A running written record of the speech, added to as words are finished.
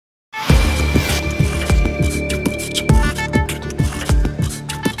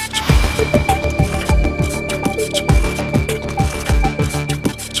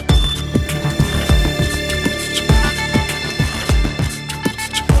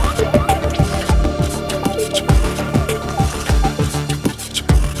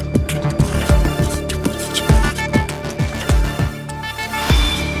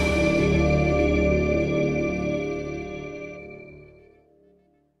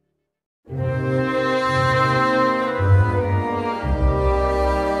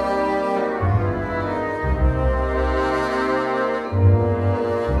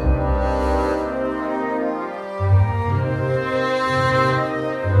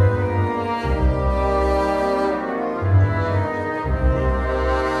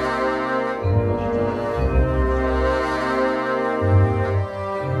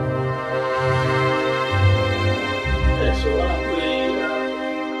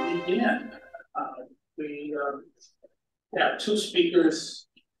begin. We have two speakers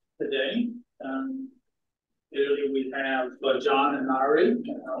today. Clearly we have John Anari,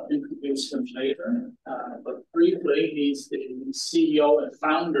 and I'll introduce him later. But briefly, he's the CEO and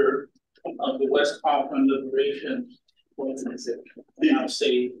founder of the West Papua Liberation Organization. And I'll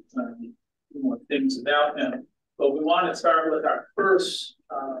say more things about him. But we want to start with our first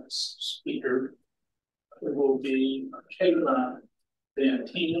speaker, who will be Kayla.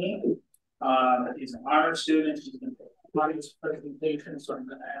 He's an honor student. He's going to do his presentation, so I'm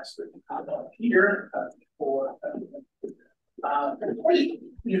going to ask her to come up here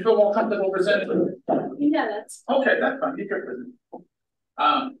you feel more comfortable presenting? Yeah, that's okay. That's fine. You can present.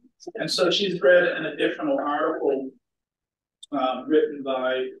 And so she's read an additional article written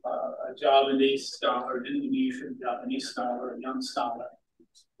by a Javanese scholar, an Indonesian Javanese scholar, a young scholar,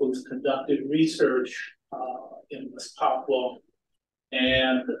 who's conducted research in West Papua.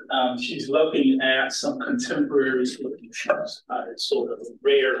 And she's looking at some contemporary solutions. It's sort of a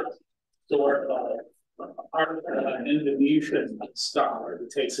rare sort of an Indonesian scholar who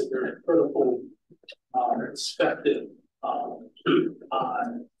takes a very critical perspective on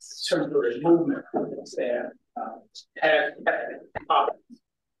contemporary movement and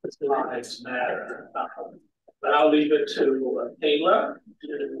lives matter. But I'll leave it to Kayla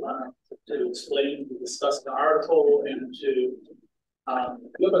to explain, to discuss the article, and to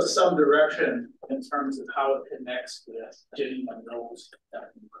give us some direction in terms of how it connects with getting on those.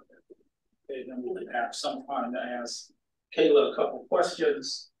 Okay, then we can have some time to ask Kayla a couple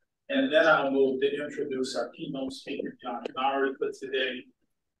questions, and then I'll move to introduce our keynote speaker, John Anari, for today.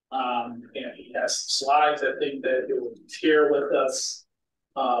 And he has some slides, I think, that he will share with us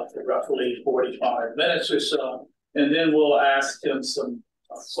for roughly 45 minutes or so, and then we'll ask him some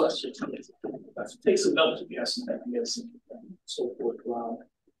questions. Take some notes if you have some ideas and so forth while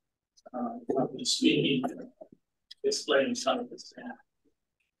speaking, explaining some of this.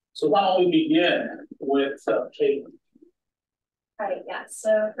 So why don't we begin with Kayla? right. Yeah.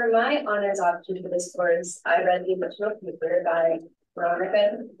 So for my honors option for this course, I read the original paper by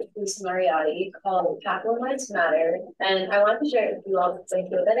Moderator called Papua Lives Matter, and I want to share it with you all because I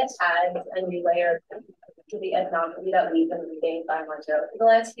feel that it adds a new layer to the ethnography that we've been reading by Monroe for the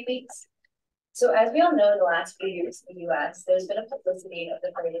last few weeks. So as we all know, in the last few years in the US, there's been a publicity of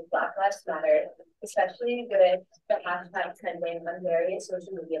the phrase Black Lives Matter, especially with the hashtag trending on various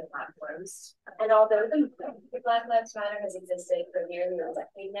social media platforms. And although the movement for Black Lives Matter has existed for nearly a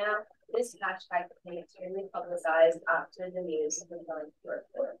decade now, this hashtag became extremely publicized after the news of the killing of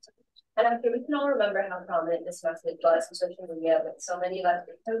report. And I'm sure we can all remember how prominent this message was on social media, with so many of us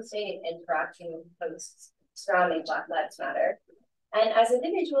posting and interacting with posts surrounding Black Lives Matter. And as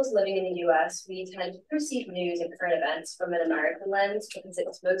individuals living in the US, we tend to perceive news and current events from an American lens because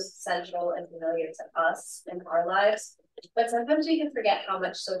it's most central and familiar to us in our lives. But sometimes we can forget how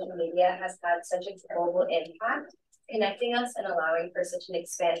much social media has had such a global impact, connecting us and allowing for such an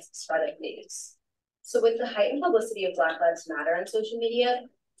expansive spread of news. So with the heightened publicity of Black Lives Matter on social media,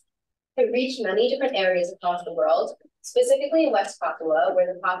 it reached many different areas across the world, specifically in West Papua, where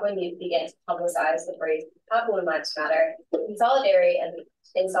the Papuan youth began to publicize the phrase Papuan Lives Matter in solidarity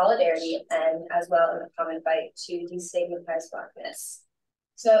and as well in a common fight to destigmatize Blackness.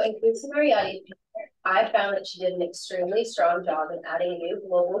 So in Kayla Mariotti's paper, I found that she did an extremely strong job in adding a new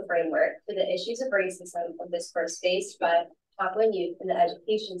global framework to the issues of racism and discourse faced by Papuan youth in the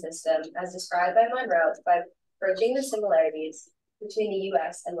education system, as described by Monroe, by bridging the similarities between the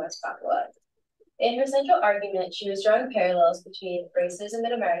US and West Papua. In her central argument, she was drawing parallels between racism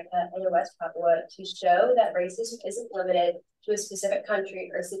in America and in West Papua to show that racism isn't limited to a specific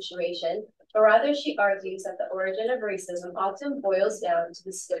country or situation, but rather she argues that the origin of racism often boils down to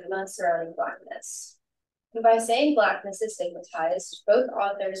the stigma surrounding Blackness. And by saying Blackness is stigmatized, both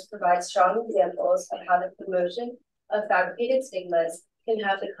authors provide strong examples of how the promotion of fabricated stigmas can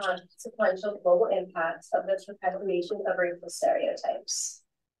have the consequential global impacts of the perpetuation of racial stereotypes.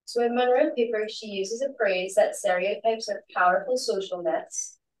 So in Monroe's paper, she uses a phrase that stereotypes are powerful social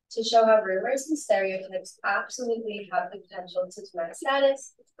nets to show how rumors and stereotypes absolutely have the potential to deny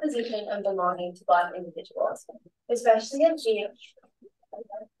status, position, and belonging to Black individuals, especially in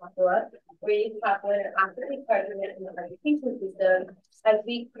Papua, where Papuan are actively participating in the education system as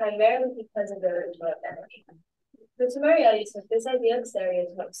weak primarily because of their original identity. So Mariotti took this idea of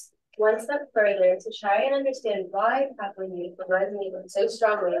stereotypes one step further to try and understand why Papuan youth were resonating so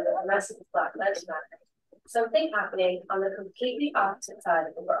strongly with the message of Black Lives Matter, something happening on the completely opposite side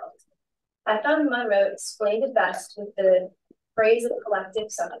of the world. I found Monroe explained it best with the phrase of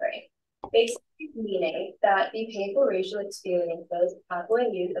collective suffering. basically meaning that the painful racial experiences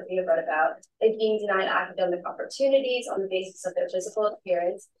Papuan youth that we have read about, like being denied academic opportunities on the basis of their physical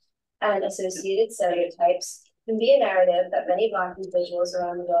appearance and associated stereotypes, can be a narrative that many Black individuals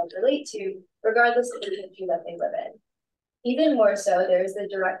around the world relate to, regardless of the country that they live in. Even more so, there is the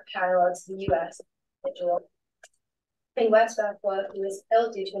direct parallel to the US individual in West Papua who was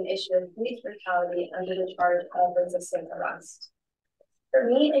killed due to an issue of police brutality under the charge of resisting arrest. For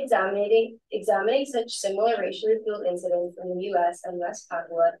me, examining such similar racially fueled incidents in the US and West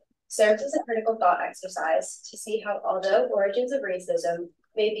Papua serves as a critical thought exercise to see how, although origins of racism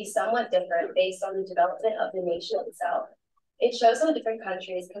may be somewhat different based on the development of the nation itself, it shows how different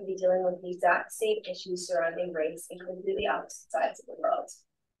countries can be dealing with the exact same issues surrounding race in completely opposite sides of the world.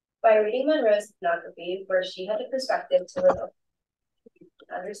 By reading Monroe's ethnography, where she had the perspective to live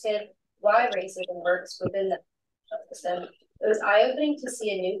understand why racism works within the system, it was eye-opening to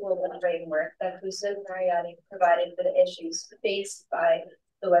see a new global framework that Kusum Mariani provided for the issues faced by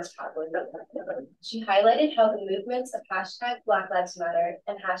the West Papuan movement. She highlighted how the movements of hashtag Black Lives Matter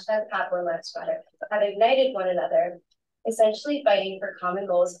and hashtag Papuan Lives Matter have ignited one another, essentially fighting for common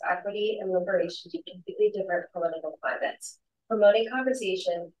goals of equity and liberation in completely different political climates, promoting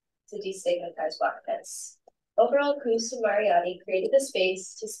conversation to destigmatize Blackness. Overall, Kusum Mariani created the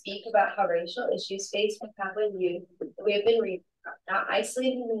space to speak about how racial issues faced by Papuan youth that we have been reading about, not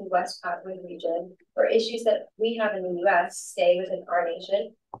isolated in the West Papuan region, or issues that we have in the US stay within our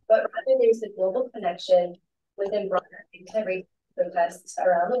nation, but rather there's a global connection within broader anti-racist protests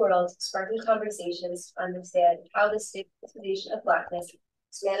around the world, sparking conversations to understand how the stigmatization of Blackness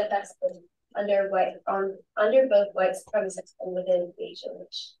is manifested under both white supremacists and within Asian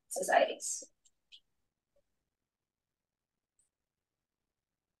societies.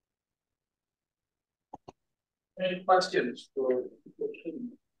 Any questions for Katie?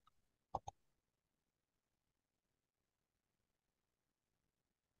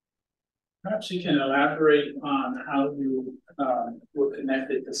 Perhaps you can elaborate on how you were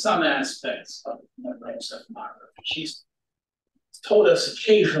connected to some aspects of Monroe's ethnography. She's told us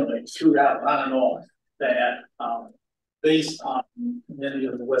occasionally throughout on and off that based on many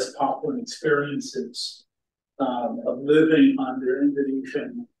of the West Papuan experiences of living under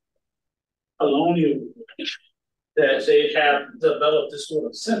Indonesian colonial, that they have developed this sort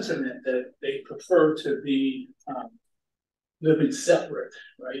of sentiment that they prefer to be living separate,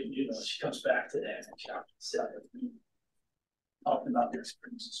 right? You know, she comes back to that and she's talking about their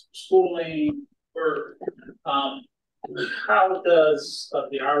experiences with schooling, work. How does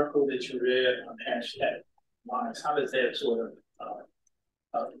the article that you read on hashtag lives, how does that sort of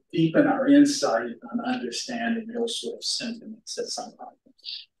deepen our insight on understanding those sort of sentiments that sometimes?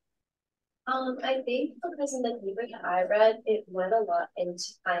 I think because in the paper that I read, it went a lot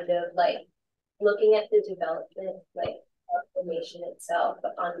into kind of like looking at the development like of the nation itself,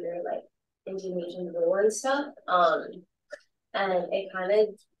 but under like Indonesian rule and stuff. And it kind of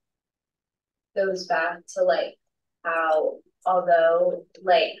goes back to like how, although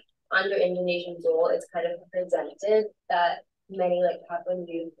like under Indonesian rule, it's kind of presented that many like Papuan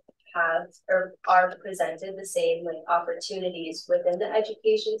youth have or are presented the same like opportunities within the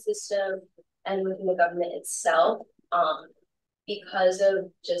education system and within the government itself, because of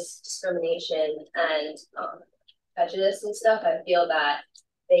just discrimination and prejudice and stuff. I feel that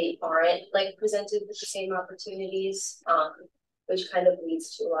they aren't like presented with the same opportunities, which kind of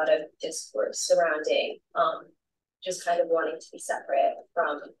leads to a lot of discourse surrounding just kind of wanting to be separate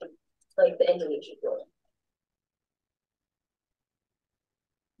from like the Indonesian rule.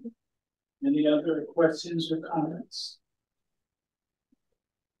 Any other questions or comments?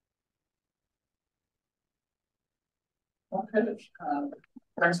 Okay,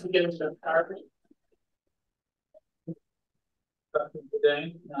 thanks for getting to Harvard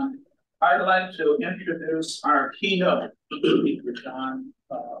today. I'd like to introduce our keynote speaker, John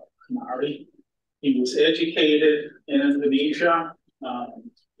Anari. He was educated in Indonesia,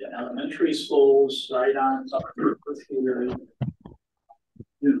 in elementary schools, right on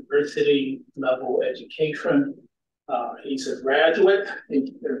university level education. He's a graduate.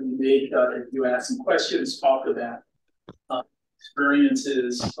 He made, if you ask some questions, talk about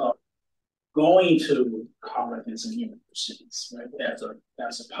experiences of going to colleges and universities, right,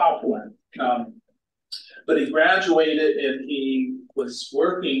 as a Papuan. But he graduated and he was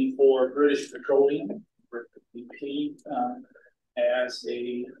working for British Petroleum, BP, as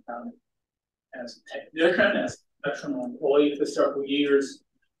a technician, as a professional employee for several years.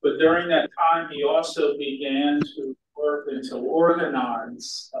 But during that time, he also began to work and to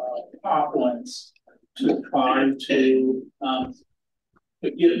organize Papuans to try to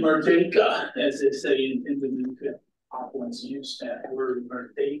get Merdeka, as they say in Indonesia. Papuans use that word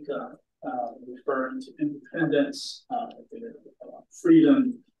Merdeka, referring to independence,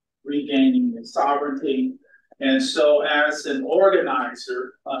 freedom, regaining their sovereignty. And so as an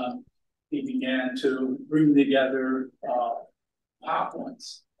organizer, he began to bring together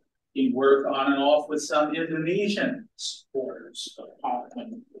Papuans. He worked on and off with some Indonesian supporters of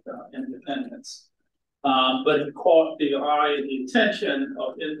Papuan independence. But he caught the eye and the attention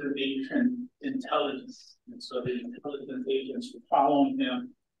of Indonesian intelligence. And so the intelligence agents were following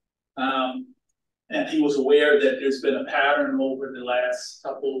him. And he was aware that there's been a pattern over the last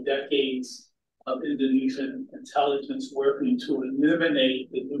couple of decades of Indonesian intelligence working to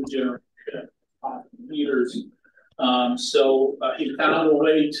eliminate the new generation of leaders. So he found a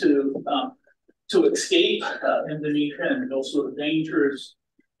way to escape Indonesia and those sort of dangers.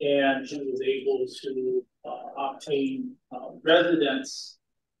 And he was able to obtain residence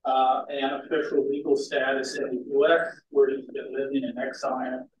and official legal status in the U.S., where he's been living in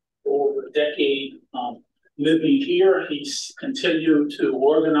exile for over a decade. Living here, he's continued to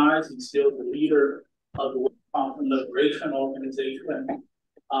organize. He's still the leader of the Liberation Organization,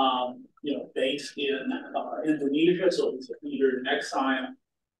 based in Indonesia. So he's a leader in exile.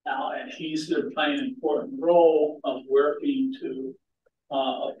 And he's been playing an important role of working to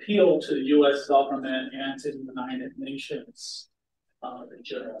appeal to the U.S. government and to the United Nations, the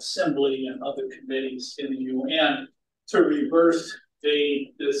General Assembly and other committees in the UN to reverse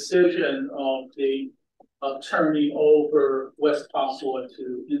the decision of turning over West Papua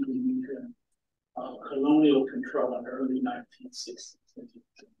to Indonesian colonial control in the early 1960s.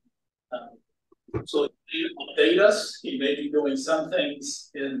 So he update us. He may be doing some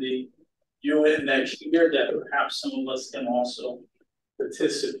things in the UN next year that perhaps some of us can also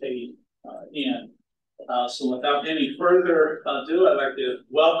participate in. So without any further ado, I'd like to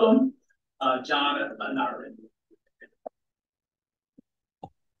welcome John Anari.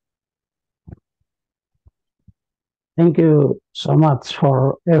 Thank you so much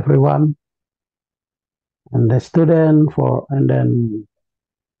for everyone and the student and then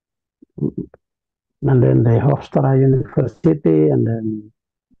the Hofstra University and then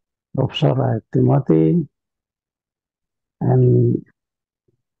Professor Timothy and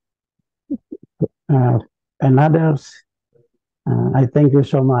others. I thank you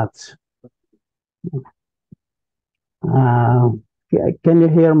so much. Can you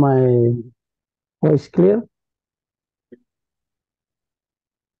hear my voice clear?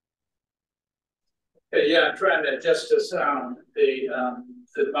 Yeah, I'm trying to adjust the sound. The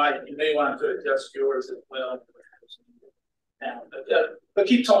mic, you may want to adjust yours as well. But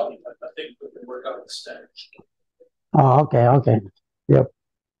keep talking. I think we can work out the stage. Oh, okay. Yep.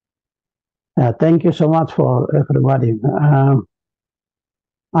 Thank you so much for everybody.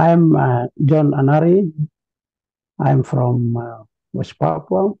 I'm John Anari. I'm from West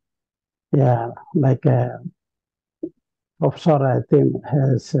Papua. Yeah, like Professor Tim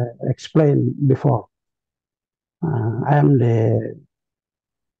has explained before. I am the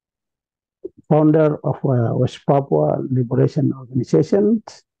founder of West Papua Liberation Organization.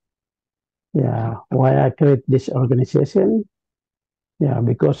 Yeah, why I create this organization? Yeah,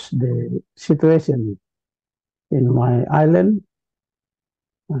 because the situation in my island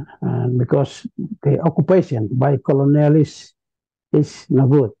and because the occupation by colonialists is no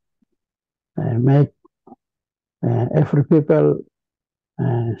good. Make every people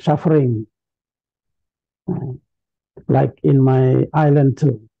suffering, like in my island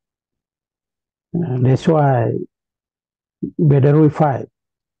too. That's why better we fight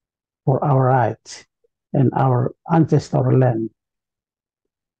for our rights and our ancestral land.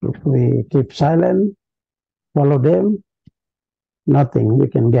 If we keep silent, follow them, nothing we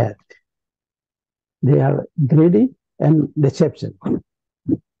can get. They are greedy and deception.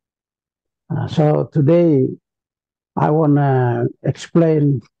 So today, I want to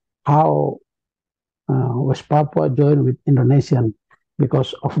explain how West Papua joined with Indonesian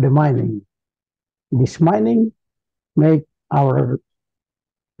because of the mining. This mining make our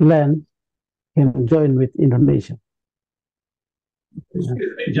land can join with Indonesia.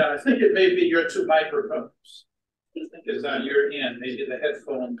 Excuse me, John. I think it may be your two microphones. I think it's on your end. Maybe the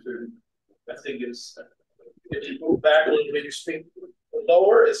headphones are. I think it's. If you move back a little bit, you speak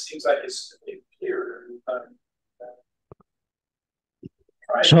lower. It seems like it's clearer.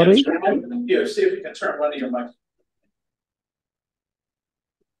 Sorry. Here, see if you can turn one of your mics.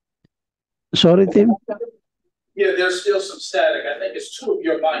 Sorry, Tim. Yeah, there's still some static. I think it's two of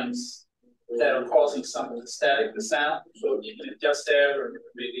your mics that are causing some of the static, the sound. So you can adjust that, or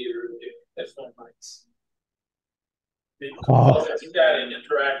maybe your headphone mics. You can pause it and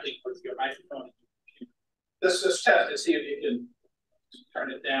interacting with your microphone. Let's just test to see if you can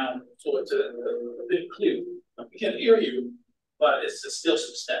turn it down so it's a bit clear. We can hear you, but it's still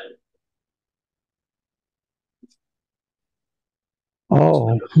some static.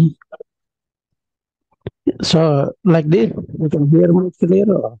 Oh, so like this, we can hear me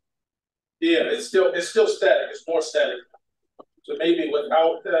clearer. Yeah, it's still static. It's more static. So maybe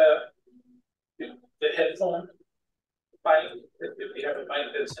without the headphone mic, if you have a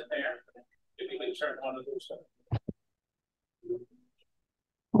mic that's in there, if you can turn one of those.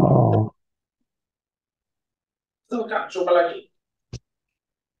 Oh, Coba lagi.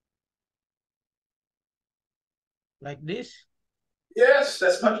 like this? Yes,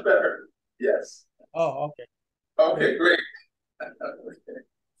 that's much better. Yes. Oh, okay. Okay, great. Okay.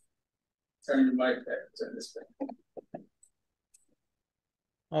 Turn your mic back. Turn this back.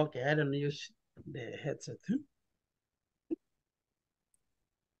 Okay, I don't use the headset.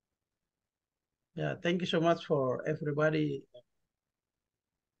 Yeah, thank you so much for everybody.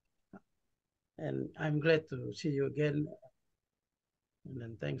 And I'm glad to see you again. And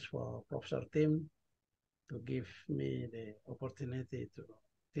then thanks for Professor Tim to give me the opportunity to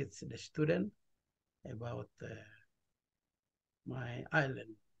teach the student about my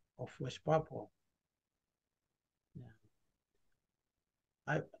island of West Papua.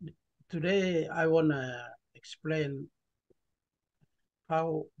 Yeah. Today I want to explain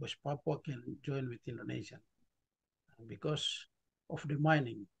how West Papua can join with Indonesia because of the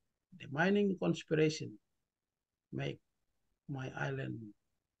mining. The mining conspiration make my island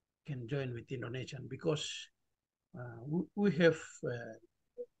can join with Indonesia because we have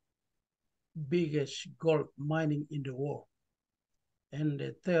biggest gold mining in the world and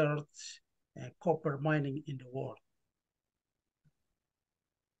the third copper mining in the world.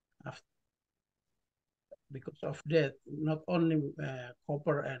 Because of that, not only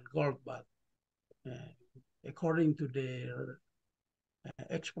copper and gold, but according to the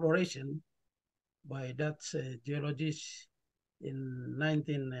exploration by Dutch geologists in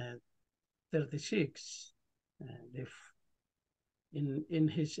 1936, in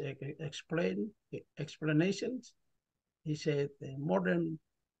his explanations, he said more than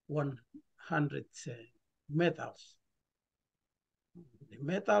 100 metals. The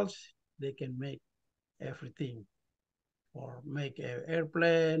metals, they can make everything, or make an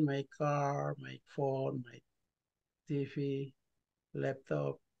airplane, make car, make phone, make TV,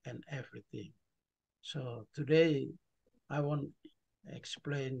 laptop, and everything. So today I want to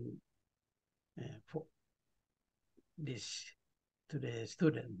explain for this to the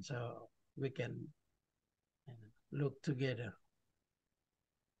students so we can look together.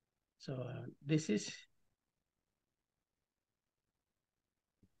 So this is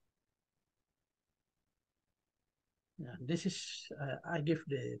I give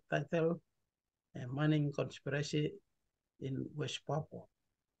the title Mining Conspiracy in West Papua.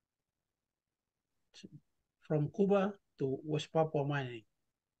 From Cuba to West Papua mining,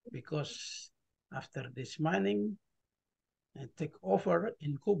 because after this mining take over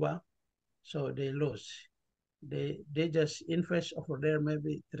in Cuba, so they lose. They just invest over there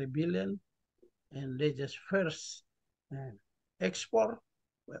maybe 3 billion, and they just first export,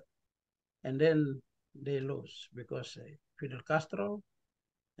 and then they lose because Fidel Castro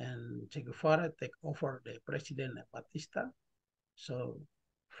and Che Guevara take over the President Batista. So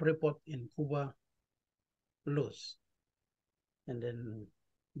Freeport in Cuba lose, and then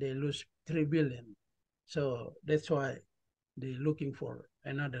they lose 3 billion. So that's why they're looking for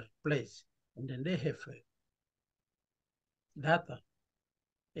another place, and then they have data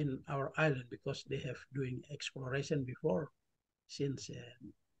in our island because they have doing exploration before since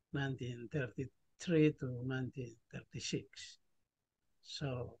 1933 to 1936.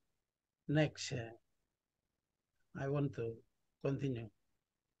 So next, I want to continue.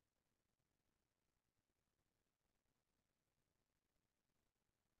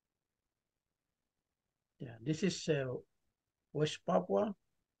 Yeah, this is West Papua.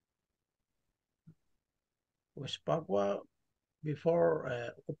 West Papua before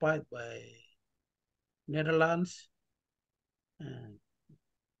occupied by Netherlands,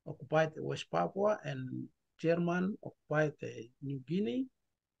 occupied West Papua, and German occupied New Guinea,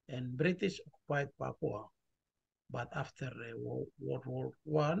 and British occupied Papua. But after World War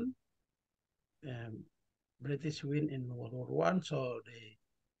One, British win in World War One, so they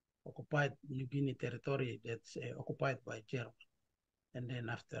occupied New Guinea territory that's occupied by German. And then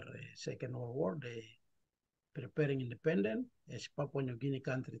after Second World War, they preparing independence as Papua New Guinea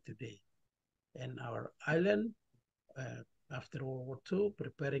country today. And our island, after World War II,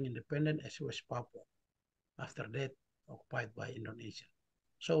 preparing independence as West Papua. After that, occupied by Indonesia.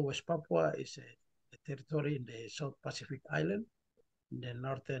 So West Papua is a territory in the South Pacific Island, in the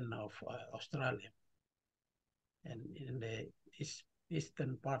northern of Australia, and in the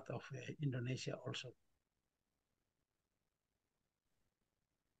eastern part of Indonesia also.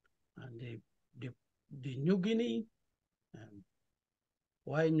 And the New Guinea,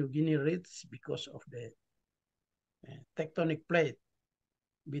 why New Guinea rich? Because of the tectonic plate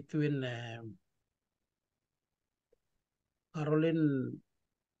between Caroline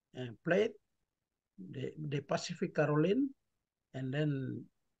plate, the Pacific Caroline, and then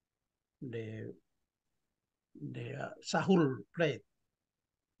the Sahul plate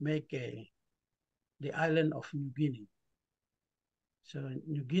make the island of New Guinea. So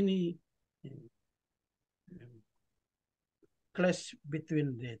New Guinea clash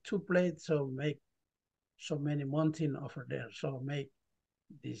between the two plates, so make so many mountains over there, so make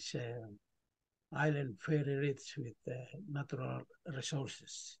this island very rich with natural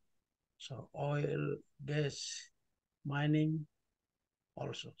resources. So oil, gas, mining,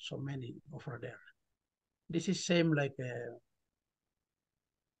 also so many over there. This is same like a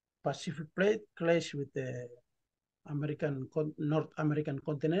Pacific plate clash with the North American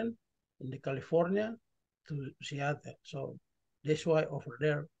continent in the California to Seattle. So that's why over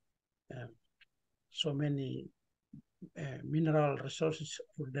there so many mineral resources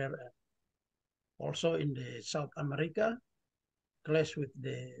over there. Also in the South America, clash with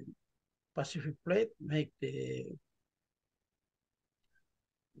the Pacific plate, make the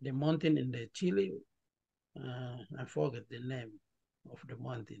mountain in the Chile. I forget the name of the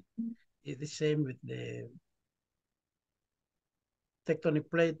mountain. It is same with the tectonic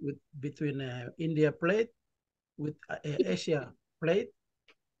plate between India plate with Asia plate,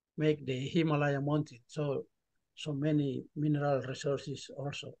 make the Himalaya mountain. So many mineral resources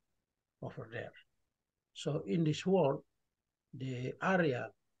also over there. So in this world, the area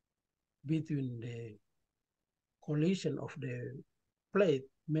between the collision of the plate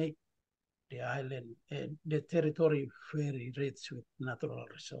make the island, the territory very rich with natural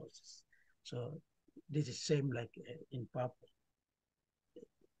resources. So this is same like in Papua,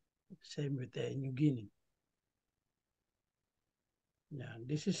 same with New Guinea. Yeah,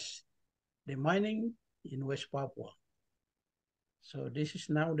 this is the mining in West Papua. So this is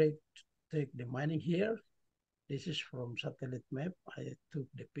now they take the mining here. This is from satellite map. I took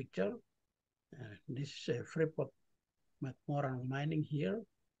the picture. This is a Freeport McMoran mining here.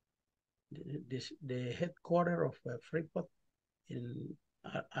 The headquarters of Freeport in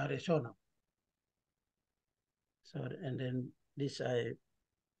Arizona. So, and then this I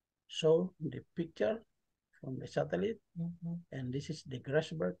saw the picture from the satellite, and this is the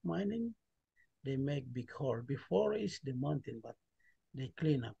Grassberg mining. They make big hole. Before is the mountain, but they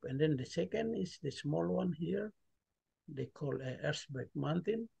clean up. And then the second is the small one here. They call Erzberg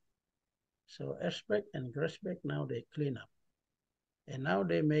Mountain. So Erzberg and Grassberg, now they clean up. And now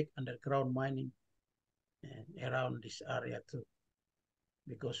they make underground mining around this area too,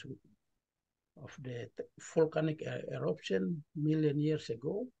 because of the volcanic eruption million years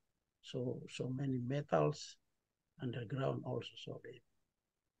ago. So many metals underground also. So they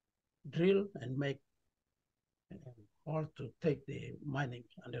drill and make all to take the mining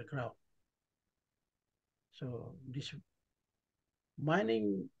underground. So this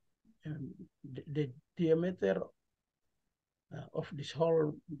mining, the diameter of this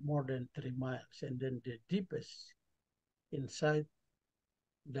hole more than 3 miles, and then the deepest inside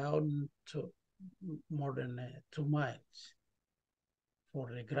down to more than 2 miles for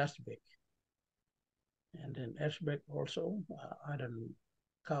the Grassberg. And then Erzberg also, I don't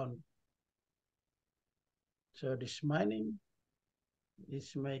count. So this mining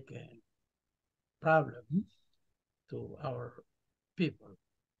is make a problem to our people.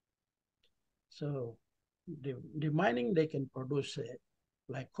 So the mining, they can produce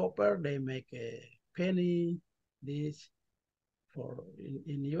like copper, they make a penny, this. For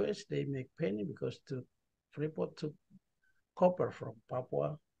in US, they make penny because Freeport took copper from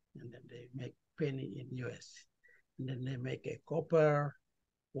Papua, and then they make penny in US. And then they make a copper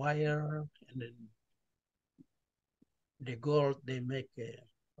wire, and then the gold, they make a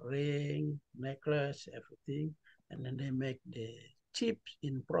ring, necklace, everything. And then they make the chips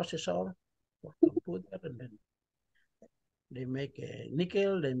in processor for computer, and then they make a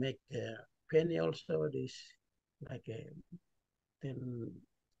nickel, they make a penny also, this like a 10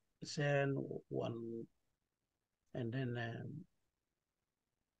 cent, one, and then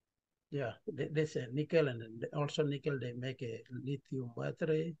yeah, there's a nickel, and then also nickel, they make a lithium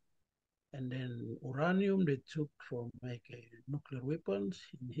battery, and then uranium they took for make nuclear weapons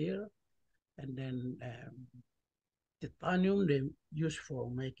in here, and then titanium they use for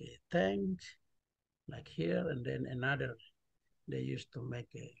make a tanks, like here, and then another they used to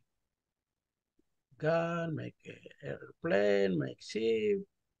make a gun, make a airplane, make ship,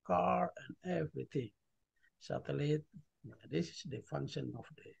 car, and everything. Satellite. This is the function of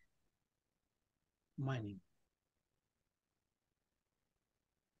the mining.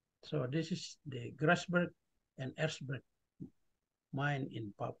 So this is the Grasberg and Erzberg mine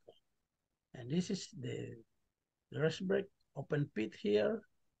in Papua. And this is the Grasberg open pit here.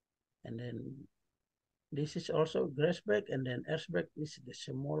 And then this is also Grasberg, and then Erzberg is the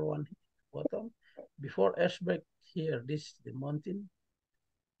small one bottom. Before Erzberg here, this is the mountain.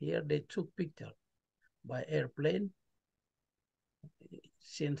 Here they took picture by airplane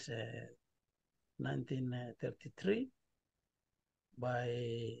since 1933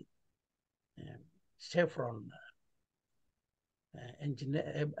 by Chevron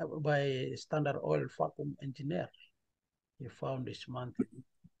engineer, by Standard Oil vacuum engineer. He found this mountain.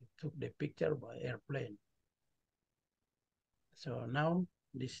 He took the picture by airplane. So now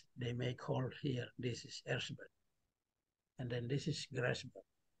this they make hole here. This is Erzberg, and then this is Grasberg.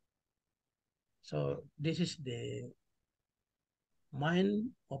 So this is the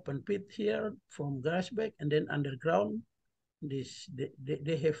mine open pit here from Grasberg, and then underground. This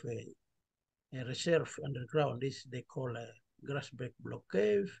they have a reserve underground. This they call a Grasberg block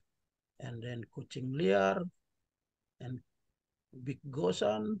cave, and then Kucing Liar, and Big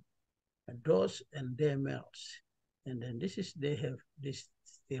Gosan, Dos, and Demels. And then this is they have this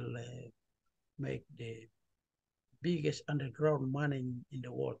still make the biggest underground mining in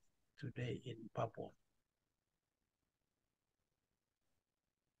the world today in Papua.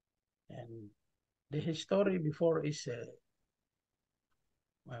 And the history before is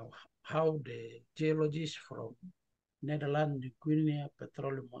well, how the geologists from Netherlands New Guinea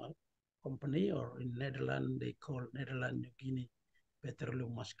Petroleum Company, or in Netherlands they call Netherlands New Guinea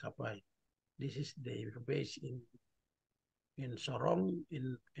Petroleum Maskapai. This is the base in Sorong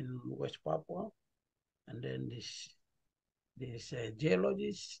in West Papua, and then this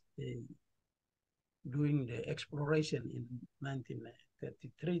geologists they doing the exploration in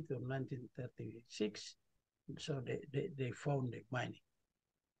 1933 to 1936. So they found the mining,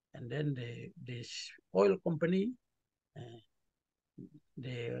 and then this oil company,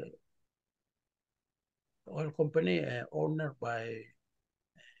 the oil company owned by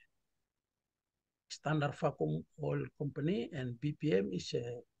Standard Vacuum Oil Company, and BPM is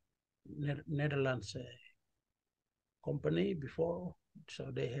a Netherlands company before, so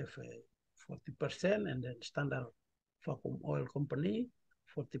they have 40%, and then Standard Vacuum Oil Company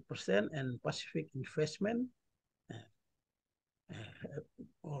 40%, and Pacific Investment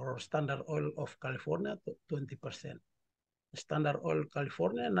or Standard Oil of California 20%. Standard Oil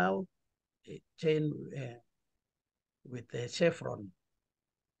California now chain with Chevron,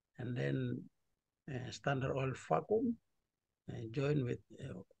 and then Standard Oil Vacuum join with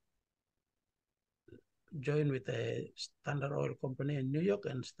a Standard Oil Company in New York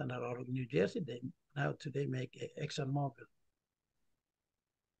and Standard Oil New Jersey. They now today make ExxonMobil.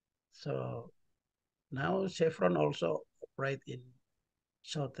 So now Chevron also operate in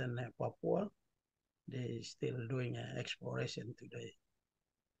southern Papua. They still doing exploration today.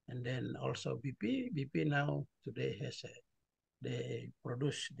 And then also BP now today has they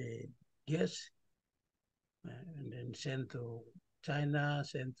produce the gas and then send to China,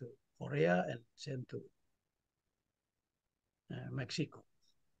 send to Korea, and send to Mexico.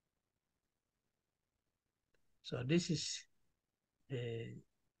 So this is the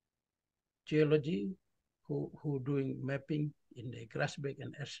geology who doing mapping in the Grasberg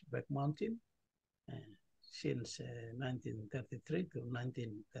and Erzberg mountain since 1933 to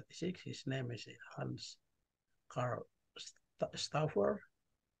 1936. His name is Hans Carl Stauffer.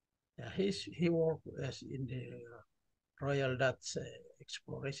 He worked as in the Royal Dutch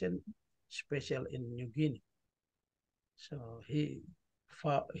exploration special in New Guinea. So he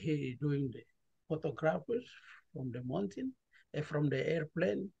doing the photographers from the mountain, from the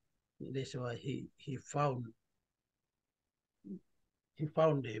airplane. That's why he found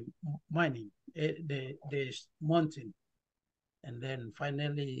the mining, the mountain, and then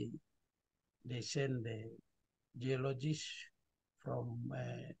finally they send the geologists from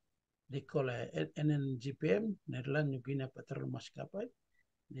they call NNGPM, Netherlands New Guinea Petroleum Maskapai.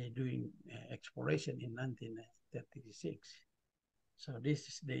 They're doing exploration in 1936. So this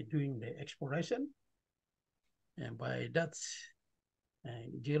is they doing the exploration, and by that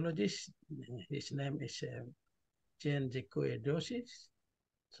geologist, his name is Jean Dosis.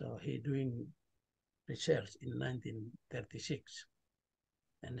 So he doing research in 1936.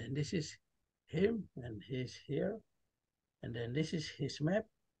 And then this is him, and he's here. And then this is his map.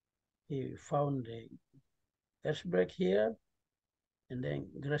 He found the earthquake here, and then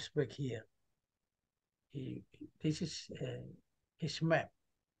grassberg here. This is his map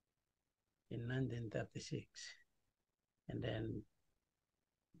in 1936. And then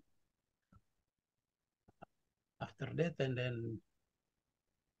after that, and then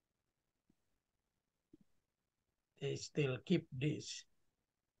they still keep this.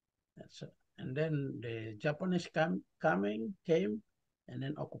 And then the Japanese came and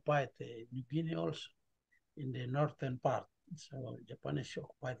then occupied New Guinea also in the northern part. So Japanese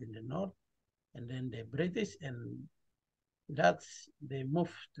occupied in the north, and then the British, and they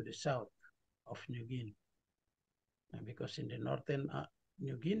moved to the south of New Guinea. And because in the northern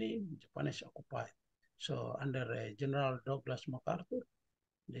New Guinea, Japanese occupied. So under General Douglas MacArthur,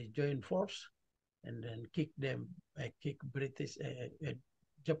 they joined force and then kick British,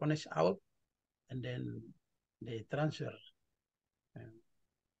 Japanese out, and then they transfer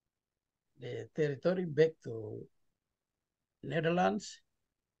the territory back to Netherlands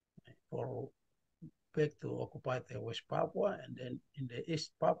for back to occupy the West Papua, and then in the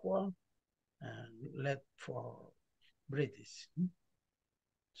East Papua, led for British.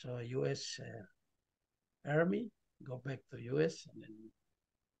 So U.S. Army go back to U.S. and then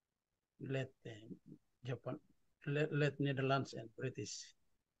let Netherlands and British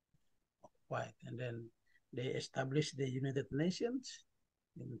occupy, and then they established the United Nations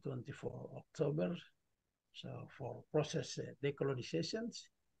in 24 October. So for process decolonizations,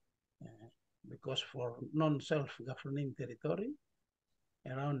 because for non-self-governing territory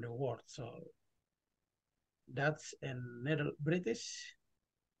around the world. So Dutch and British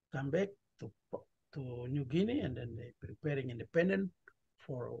come back to New Guinea, and then they're preparing independence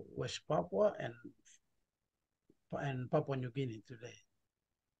for West Papua and Papua New Guinea today.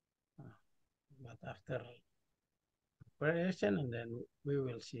 But after preparation, and then we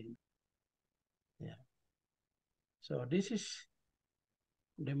will see. Yeah. So this is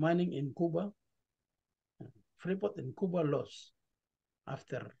the mining in Cuba. Freeport in Cuba lost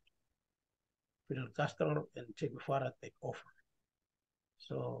after Fidel Castro and Che Guevara take over.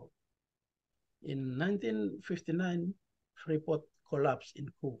 So in 1959, Freeport collapsed in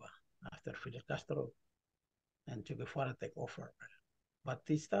Cuba after Fidel Castro and Che Guevara take over.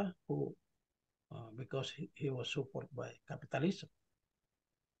 Batista, who, because he was supported by capitalism.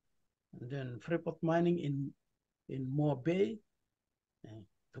 And then Freeport mining in Moa Bay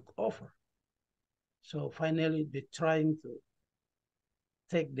took over. So finally, they're trying to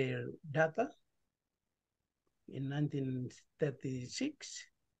take their data in 1936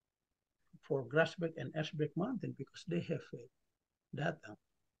 for Grassberg and Ashbeck Mountain because they have data.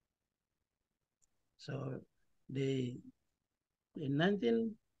 So they in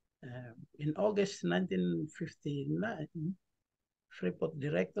August 1959, Freeport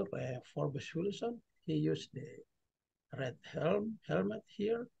director Forbes Wilson, he used the red helmet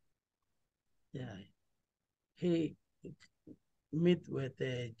here. Yeah, he meet with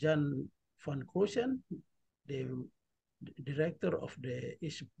John van Kruisen, the director of the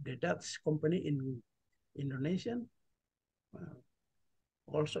Dutch company in Indonesia.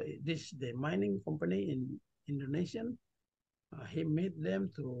 Also, this is the mining company in Indonesia. He made them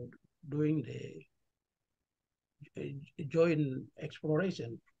to doing the joint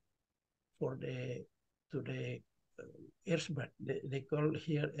exploration for the Erzberg. They call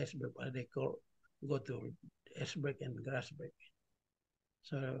here Erzberg, but they go to Erzberg and Grassberg.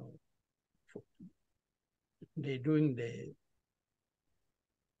 So they doing the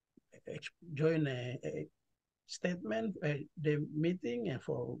joint statement, the meeting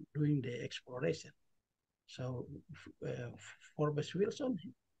for doing the exploration. So Forbes Wilson,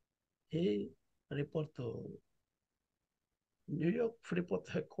 he report to New York, Freeport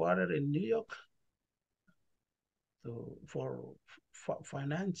headquarters in New York, for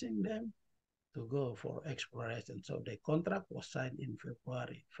financing them to go for exploration. So the contract was signed in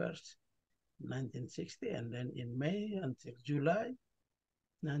February 1st, 1960, and then in May until July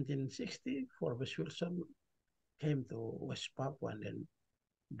 1960, Forbes Wilson came to West Papua and then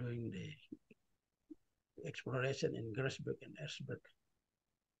doing the exploration in Grassberg and Erzberg.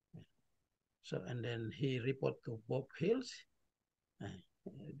 So, and then he reported to Bob Hills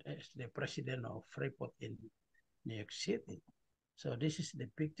as the president of Freeport in New York City. So this is the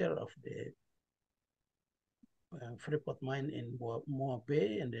picture of the Freeport mine in Moa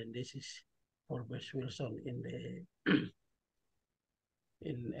Bay, and then this is Forbes Wilson in the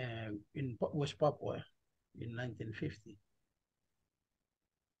in West Papua in 1950.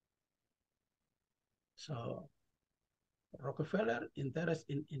 So Rockefeller interest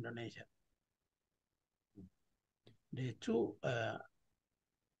in Indonesia. the two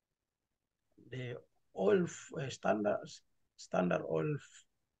the oil standard oil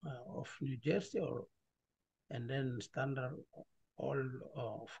of New Jersey, and then standard oil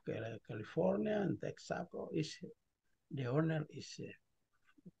of California and Texaco is the owner is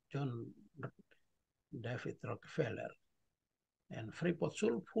John David Rockefeller, and Freeport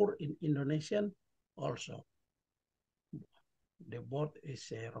Sulfur in Indonesian also. The board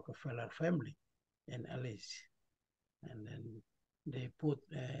is a Rockefeller family and Alice, and then they put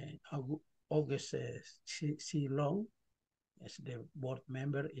August C. Long as the board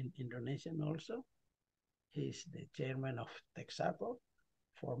member in Indonesian also. He's the chairman of Texaco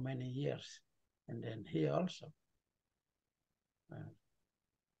for many years, and then he also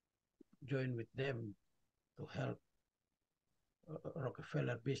joined with them to help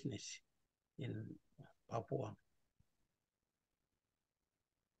Rockefeller business in Papua.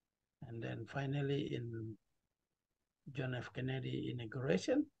 And then finally in John F. Kennedy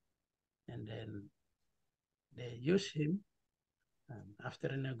inauguration, and then they use him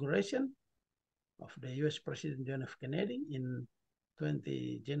after inauguration of the US President John F. Kennedy in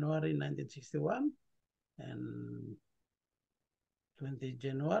 20 January 1961, and 20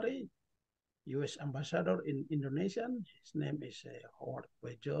 January, US Ambassador in Indonesia, his name is Howard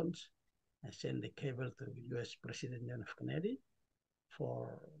P. Jones, sent the cable to US President John F. Kennedy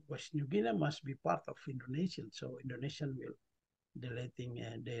for West New Guinea must be part of Indonesian, so Indonesian will deleting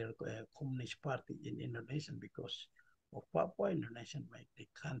their Communist Party in Indonesia because of Papua. Indonesian make the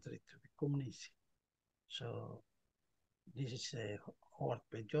country to be communist. So this is Howard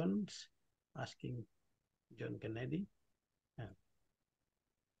P. Jones asking John Kennedy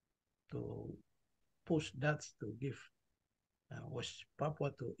to push that to give West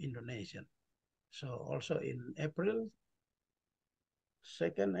Papua to Indonesia. So also in April,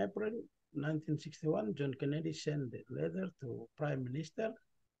 2nd April 1961, John Kennedy sent a letter to Prime Minister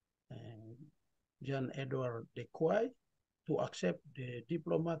John Edward Decoy to accept the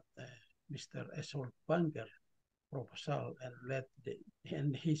diplomat Mr. Esol Banker proposal,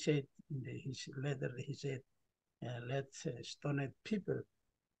 and he said in his letter, he said, let's stoned people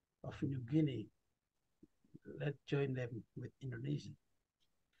of New Guinea, let's join them with Indonesia.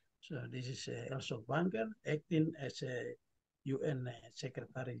 So this is Esol Banker acting as a UN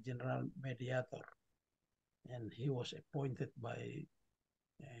Secretary General Mediator, and he was appointed by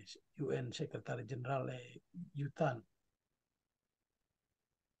UN Secretary General Yutan.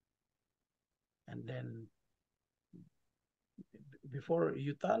 And then before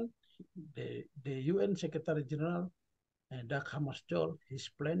Yutan, the UN Secretary General Dag Hammarskjöld is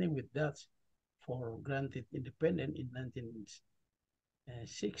planning with Dutch for granted independence in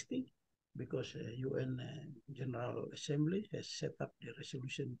 1960, because UN General Assembly has set up the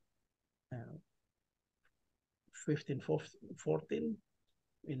resolution 1514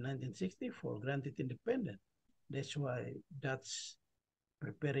 in 1960 for granted independence. That's why that's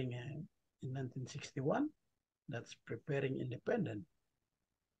preparing in 1961, that's preparing independence.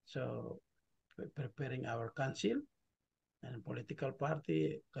 So preparing our council and political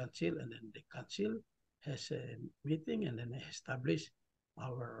party council, and then the council has a meeting and then establish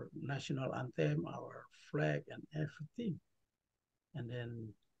our national anthem, our flag, and everything. And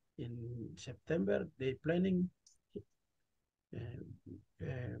then in September, they planning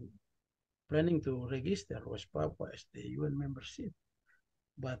to register West Papua as the UN membership.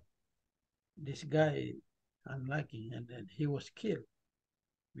 But this guy, unlucky, and then he was killed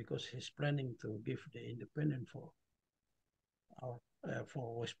because he's planning to give the independence for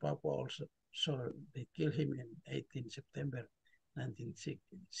West Papua also. So they killed him in 18 September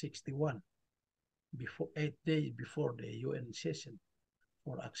 1961, 8 days before the UN session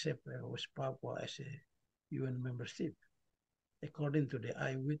for accept West Papua as a UN membership. According to the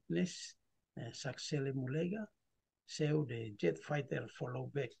eyewitness, Saksele Mulega, saw the jet fighter follow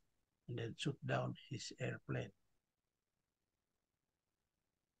back and then shoot down his airplane.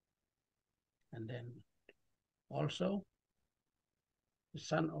 And then also, the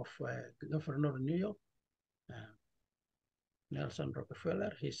son of Governor of New York, Nelson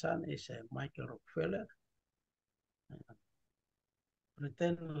Rockefeller, his son is Michael Rockefeller,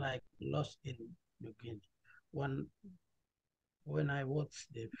 pretend like lost in New Guinea. When I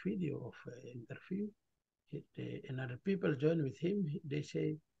watched the video of interview, another people join with him. They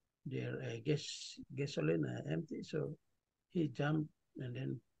say their gasoline empty, so he jumped and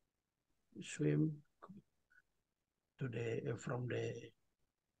then swim to from the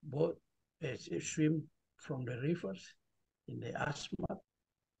boat, swim from the rivers in the Asmat.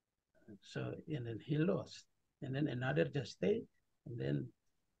 So and then he lost, and then another just stayed, and then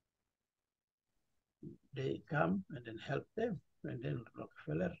they come and then help them. And then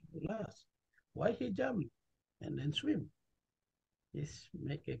Rockefeller asked, why he jump and then swim? Just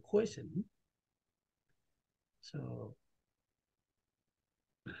make a question. So,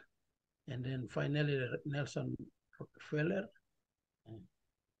 and then finally Nelson Rockefeller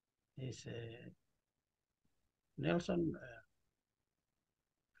is Nelson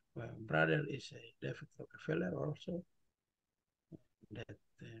brother is David Rockefeller also. That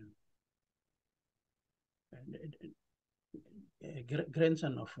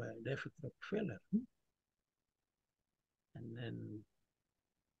grandson of David Rockefeller. And then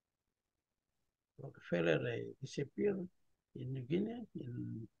Rockefeller disappeared in New Guinea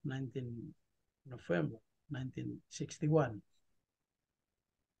in November 1961.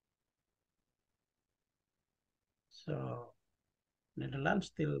 So Netherlands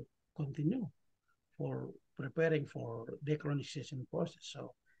still continue for preparing for decolonization process.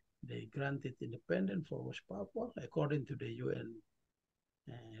 So they granted independence for West Papua according to the UN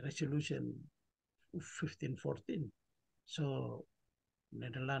resolution 1514. So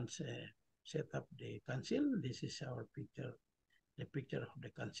Netherlands set up the council. This is our picture, the picture of the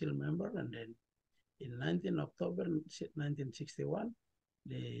council member. And then in 19 October 1961,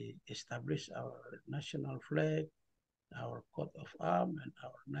 they established our national flag, our coat of arms, and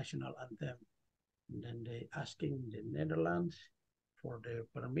our national anthem. And then they asking the Netherlands for the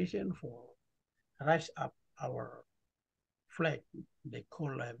permission for rise up our flag. They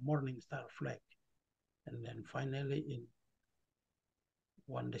call a Morning Star flag. And then finally in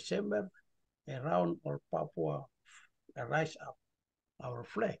 1 December, around all Papua rise up our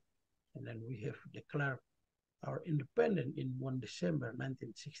flag. And then we have declared our independence in 1 December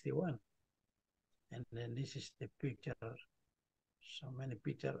 1961. And then this is the picture, so many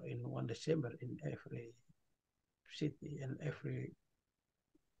pictures in 1 December in every city and every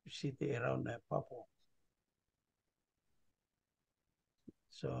city around Papua.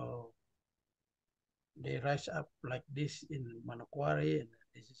 So they rise up like this in Manokwari, and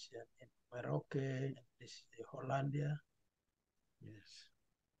this is in Merauke, and this is the Hollandia. Yes.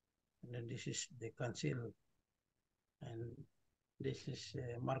 And then this is the council, and this is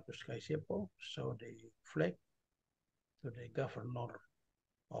Marcus Kaisepo, so the flag to the governor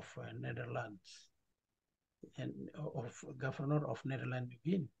of Netherlands and of governor of Netherlands New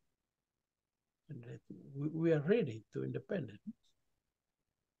Guinea. And we are ready to independence.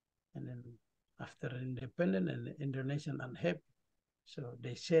 And then after independence and Indonesian unhappy, so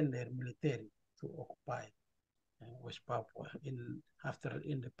they send their military to occupy West Papua after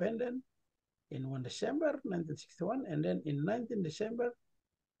independence in 1 December 1961, and then in 19 December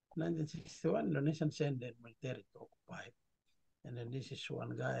 1961, Indonesian sent their military to occupy. And then this is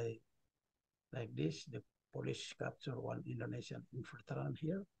one guy like this, the police capture one Indonesian infiltrant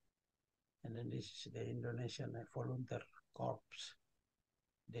here. And then this is the Indonesian volunteer corps,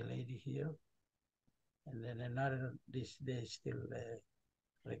 the lady here. And then another, they still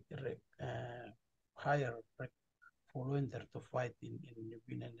hire volunteer to fight in New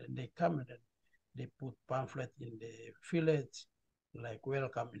Guinea. And then they come and then they put pamphlet in the village, like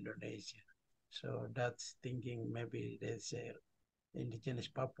welcome Indonesia. So that's thinking maybe there's a indigenous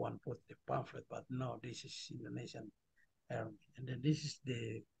Papuan put the pamphlet, but no, this is Indonesian army. And then this is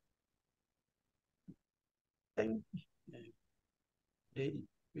the thing. The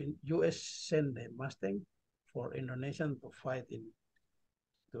US sent the Mustang for Indonesian to fight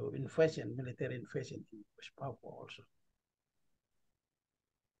invasion, military invasion in West Papua also.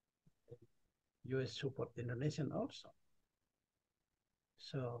 US support Indonesian also.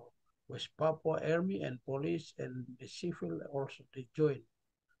 So West Papua Army and police and the civil also they join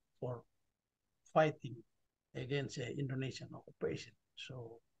for fighting against Indonesian occupation.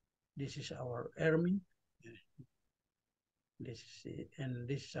 So this is our army. This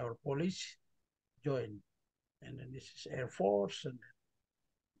is our police join, and then this is Air Force and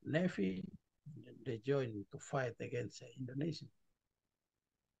Navy. And they join to fight against Indonesia.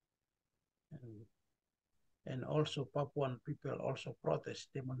 And also Papuan people also protest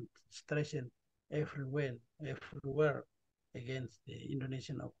demonstration everywhere against the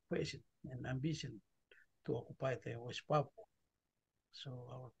Indonesian occupation and ambition to occupy the West Papua. So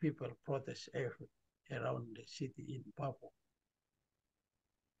our people protest around the city in Papua.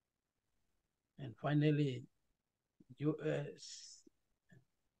 And finally, US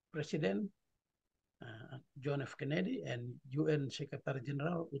President John F. Kennedy and UN Secretary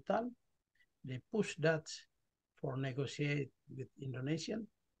General UTAN, they push that for negotiate with Indonesian,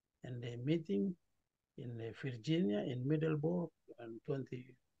 and the meeting in Virginia in Middleburg on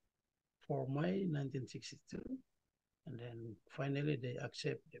 24 May 1962. And then finally, they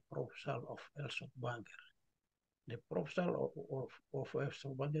accept the proposal of Elson Banker. The proposal of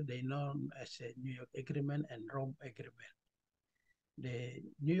Elson Banker, they known as a New York Agreement and Rome Agreement. The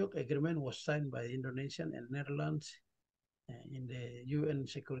New York Agreement was signed by Indonesia and Netherlands in the UN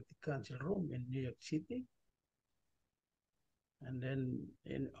Security Council room in New York City. And then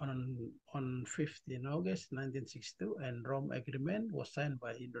on 15 August 1962, and Rome Agreement was signed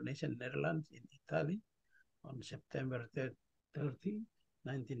by Indonesia and Netherlands in Italy on September 30,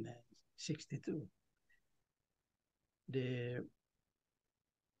 1962. The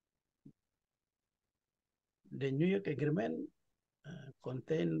New York Agreement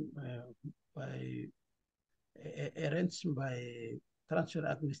contained by arranged by transfer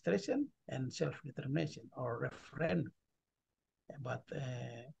administration and self-determination or referendum. But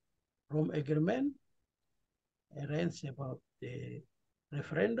Rome Agreement arranged about the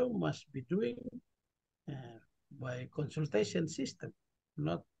referendum must be doing by consultation system,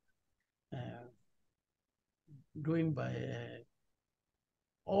 not doing by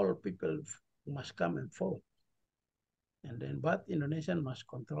all people must come and vote. And then, but Indonesian must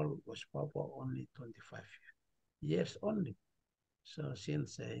control West Papua only 25 years only. So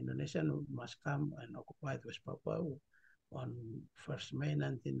since Indonesian must come and occupy West Papua on 1st May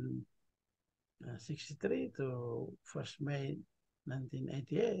 1963 to 1st May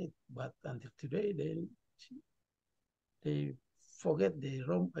 1988, but until today they forget the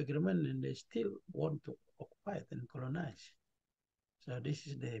Rome Agreement and they still want to occupy it and colonize. So this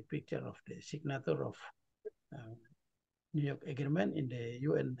is the picture of the signature of New York Agreement in the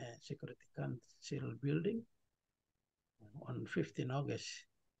UN Security Council building on 15 August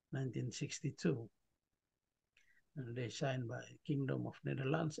 1962. And they signed by Kingdom of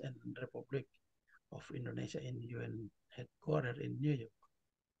Netherlands and Republic of Indonesia in UN headquarters in New York.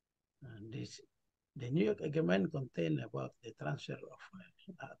 And the New York Agreement contained about the transfer of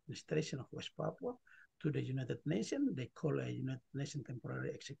administration of West Papua to the United Nations. They call a United Nations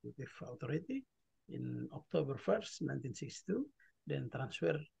Temporary Executive Authority in October 1st, 1962, then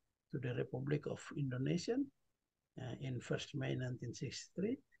transferred to the Republic of Indonesia in 1st May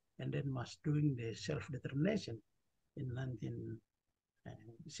 1963, and then was doing the self-determination in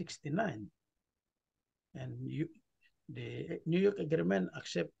 1969. And the New York Agreement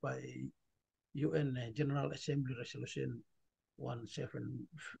accepted by UN General Assembly Resolution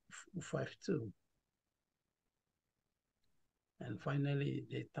 1752. And finally,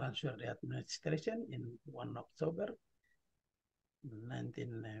 they transferred the administration in 1 October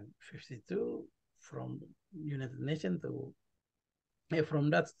 1952 from United Nations to, from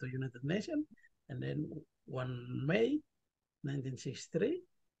that to United Nations. And then 1 May 1963,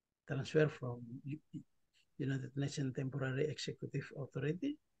 transfer from United Nations Temporary Executive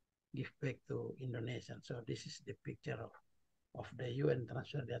Authority, give back to Indonesia. So this is the picture of the UN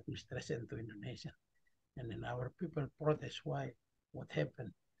transfer the administration to Indonesia. And then our people protest why, what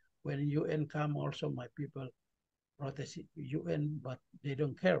happened. When UN come also, my people protest UN, but they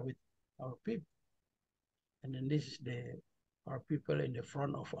don't care with our people. And then this is our people in the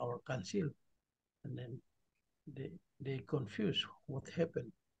front of our council. And then they confuse what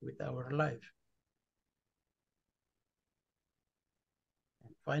happened with our life.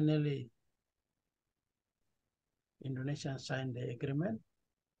 And finally, Indonesia signed the agreement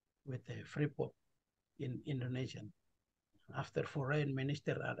with the Freeport in Indonesia. After Foreign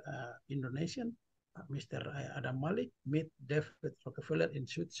Minister Indonesian, Mr. Adam Malik, met David Rockefeller in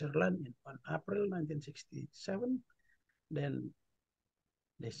Switzerland on April 1967. Then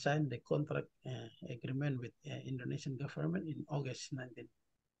they signed the contract agreement with Indonesian government in August 19.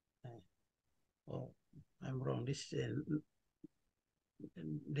 Oh, I'm wrong. They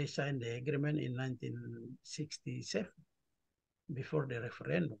signed the agreement in 1967 before the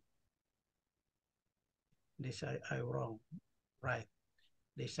referendum. This I wrong, right?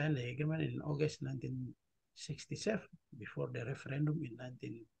 They signed the agreement in August 1967 before the referendum in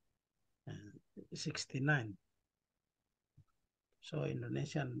 1969. So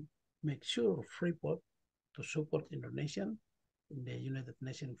Indonesian make sure Freeport to support Indonesian in the United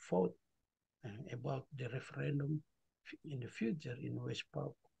Nations vote about the referendum in the future in West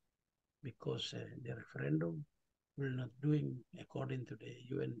Papua, because the referendum will not doing according to the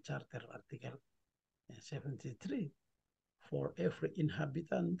UN Charter Article 73. For every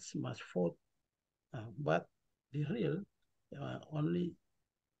inhabitant must vote, but the real only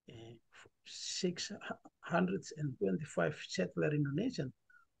 625 settler Indonesian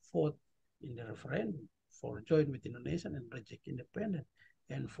vote in the referendum for join with Indonesian and reject independence,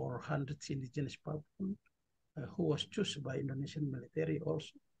 and 400 indigenous Papuan who was chosen by Indonesian military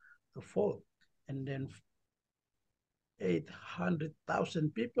also to vote. And then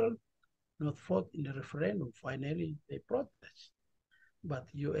 800,000 people not vote in the referendum. Finally, they protest. But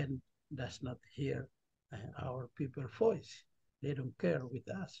UN does not hear our people's voice. They don't care with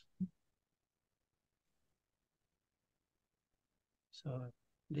us. So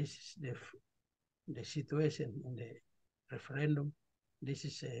this is the situation in the referendum. This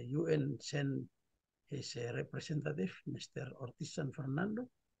is a UN sent his representative, Mr. Ortiz San Fernando.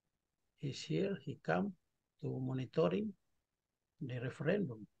 He's here, he come to monitoring the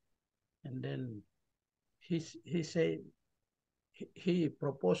referendum. And then he said, he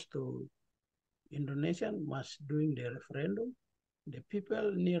proposed to Indonesian must doing the referendum. The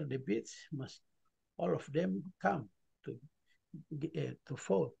people near the beach must, all of them come to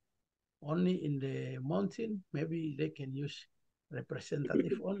vote. Only in the mountain, maybe they can use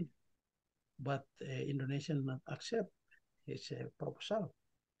representative only. But Indonesian not accept his proposal.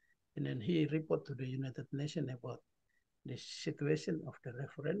 And then he report to the United Nations about the situation of the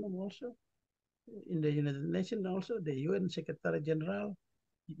referendum also. In the United Nations also, the UN Secretary General,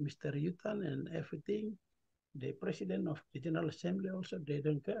 Mr. Yutan and everything, the President of the General Assembly also, they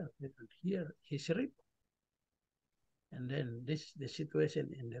don't care. They don't hear his report. And then this is the situation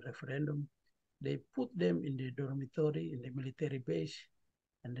in the referendum. They put them in the dormitory, in the military base,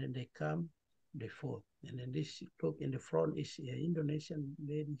 and then they come, they vote. And then this, look, in the front is an Indonesian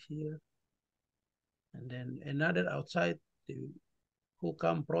lady here. And then another outside, who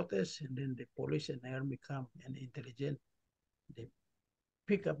come protest, and then the police and army come and intelligence. They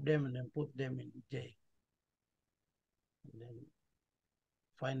pick up them and then put them in jail. And then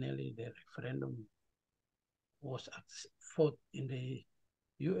finally the referendum was fought in the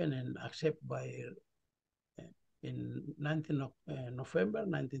UN and accepted by, in 19 November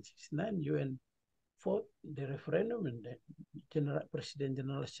 1969, UN fought the referendum, and the President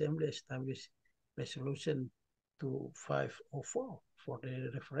General Assembly established resolution 2504 for the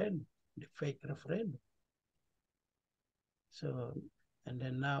referendum, the fake referendum. So, and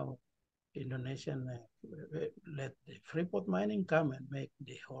then now Indonesian let the Freeport mining come and make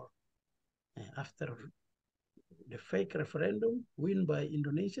the whole. After the fake referendum win by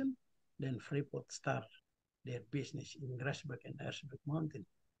Indonesian, then Freeport start their business in Grasberg and Erzberg Mountain.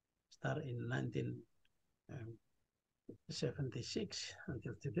 Start in 1976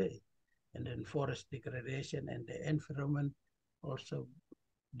 until today. And then forest degradation and the environment also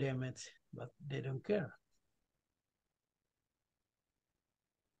damaged, but they don't care.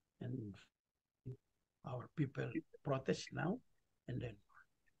 And our people protest now, and then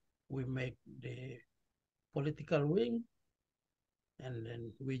we make the political wing, and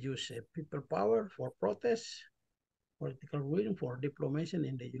then we use people power for protest, political wing for diplomacy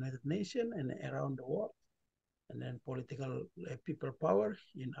in the United Nations and around the world, and then political people power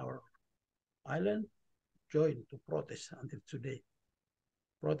in our island join to protest until today.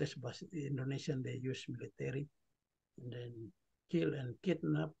 Protest, but the Indonesian, they use military and then kill and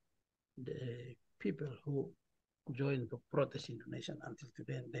kidnap the people who join to protest Indonesian until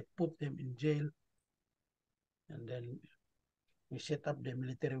today. They put them in jail. And then we set up the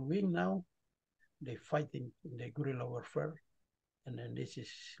military wing now. They fighting in the guerrilla warfare. And then this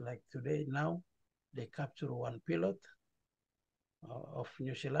is like today now, they capture one pilot of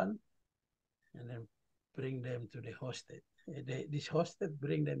New Zealand and then bring them to the hosted. This hosted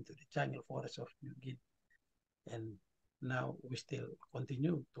bring them to the jungle forest of New Guinea. And now we still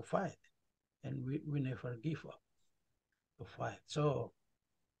continue to fight, and we never give up to fight. So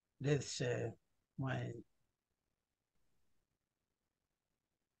that's my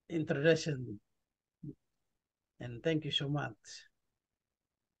introduction, and thank you so much.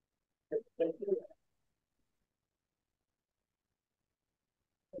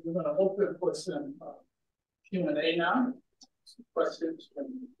 We're going to open for some Q&A now. Some questions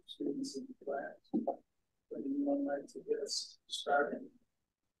from students in the class. Would anyone like to get us started?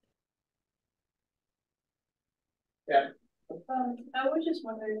 Yeah. I was just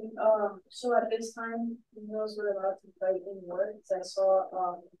wondering, so at this time, females were allowed to fight in war, because I saw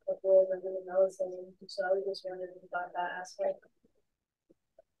a couple of them in the military, so I was just wondering about that aspect.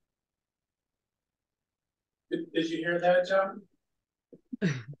 Did you hear that, John?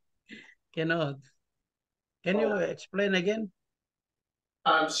 Cannot. Can you explain again?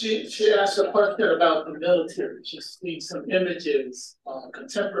 She asked a question about the military. She needs some images,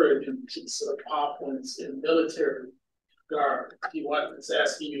 contemporary images of Papuans in military guard. He was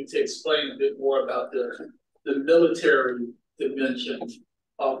asking you to explain a bit more about the military dimension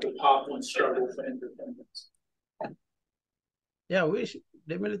of the Papuan struggle for independence. Yeah,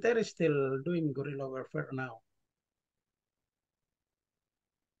 the military is still doing guerrilla warfare now.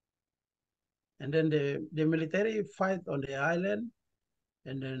 And then the military fight on the island,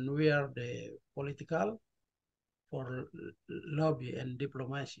 and then we are the political for lobby and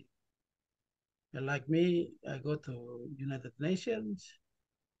diplomacy. And like me, I go to United Nations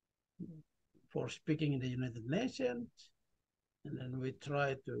for speaking in the United Nations, and then we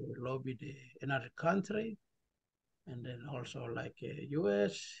try to lobby another country, and then also like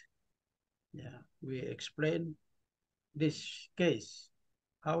US. Yeah, we explain this case,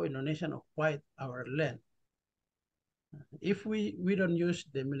 how Indonesian occupied our land. If we don't use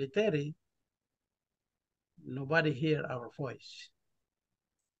the military, nobody hear our voice.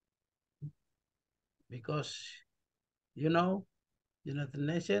 Because, United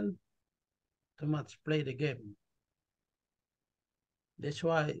Nations too much play the game. That's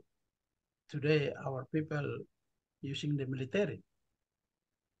why today our people using the military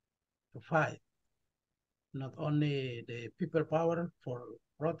to fight. Not only the people power for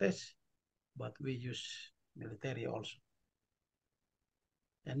protest, but we use military also.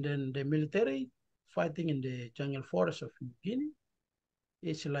 And then the military fighting in the jungle forest of New Guinea,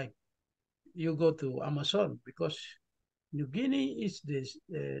 it's like you go to Amazon, because New Guinea is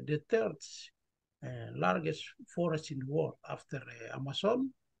the third largest forest in the world after Amazon,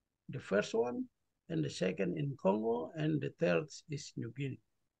 the first one, and the second in Congo, and the third is New Guinea.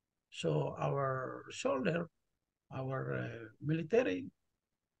 So our soldier, our military,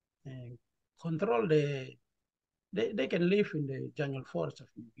 control they can live in the jungle forest of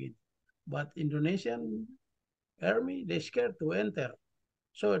New Guinea. But Indonesian army, they scared to enter.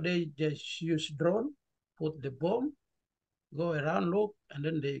 So they just use drone, put the bomb, go around, look, and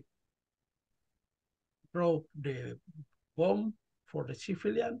then they drop the bomb for the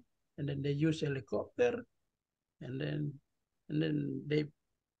civilian, and then they use helicopter, and then they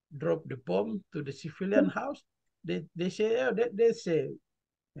drop the bomb to the civilian house. They say, oh, they say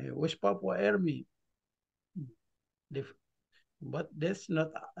West Papua Army. They, but that's not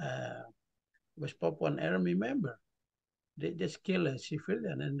West Papuan Army member. They just kill a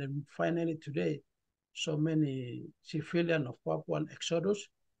civilian, and then finally today, so many civilian of Papuan exodus,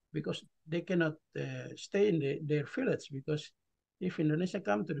 because they cannot stay in their village, because if Indonesia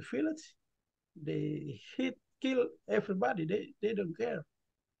come to the village, they kill everybody. They don't care,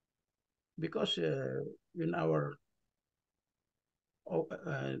 because in our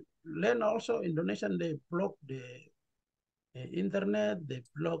land also, Indonesian, they block the internet, they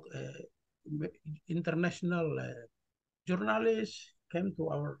block international journalists came to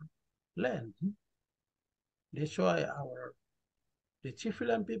our land. That's why the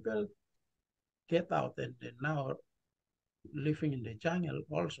civilian people get out, and they now living in the jungle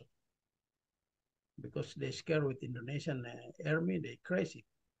also, because they scared with Indonesian army. They crazy.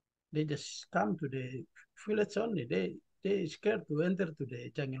 They just come to the village only. They scared to enter to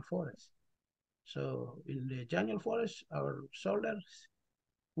the jungle forest. So in the jungle forest, our soldiers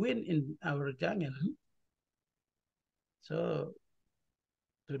win in our jungle. So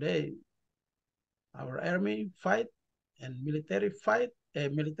today, our army fight and military fight,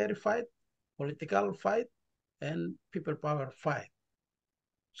 political fight, and people power fight.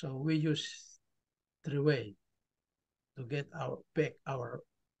 So we use three ways to get back our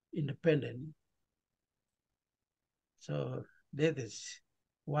independence. So that is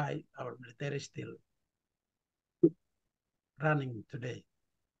why our military is still running today.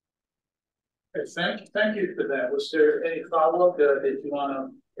 Okay, thank you for that. Was there any follow-up that you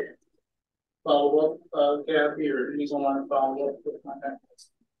want to follow up, Gabby, or anyone want to follow up with my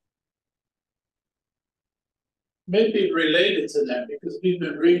next? Maybe related to that, because we've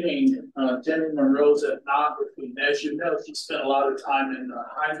been reading Jenny Monroe's ethnography, and as you know, she spent a lot of time in the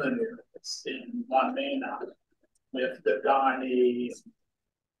highland areas in Wamena with the Dani,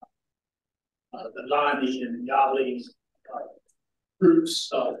 the Lani and Yali groups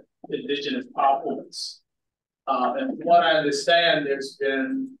of indigenous Papuans. And from what I understand, there's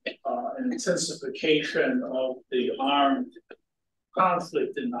been an intensification of the armed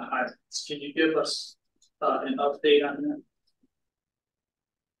conflict in the highlands. Can you give us an update on that?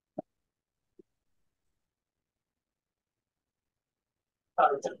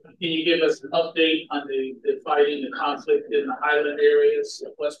 Can you give us an update on the fighting, the conflict in the highland areas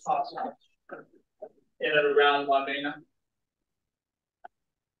of West Papua, in and around Wamena?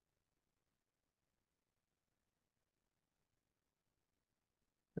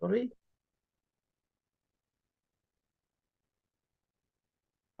 Sorry?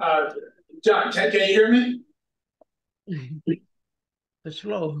 John, can you hear me? It's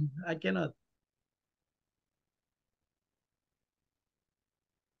slow. I cannot.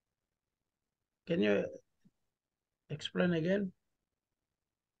 Can you explain again?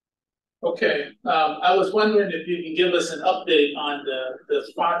 Okay, I was wondering if you can give us an update on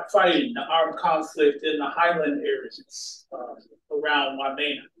the fighting, the armed conflict in the highland areas around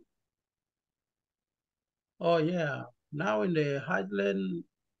Wamena. Oh yeah, now in the highland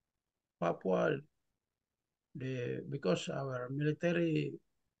Papua, because our military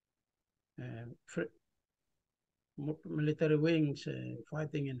military wings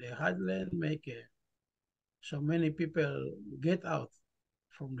fighting in the highland make so many people get out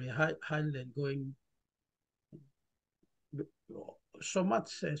from the highland going so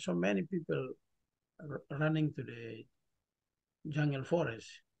many people running to the jungle forest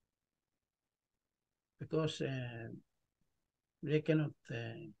because they cannot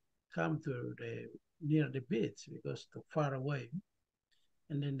come to the near the beach because too far away,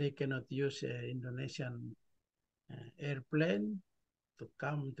 and then they cannot use Indonesian airplane to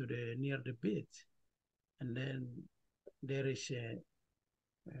come to the near the beach, and then there is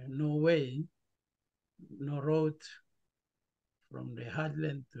no way, no road from the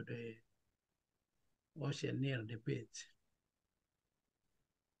highland to the ocean near the beach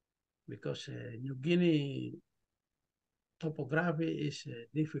because New Guinea topography is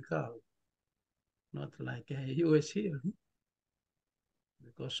difficult, not like US here,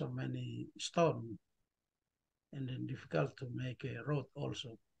 because so many storms and then difficult to make a road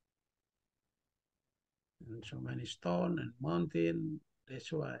also. And so many stone and mountain,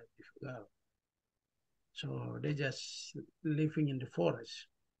 that's why difficult. So they just living in the forest.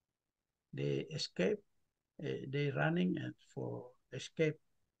 They escape, they running and for escape.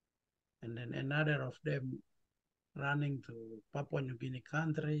 And then another of them running to Papua New Guinea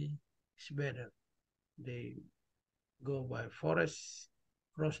country is better. They go by forest,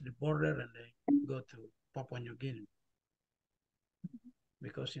 cross the border, and they go to Papua New Guinea.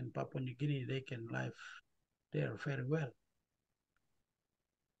 Because in Papua New Guinea, they can live there very well.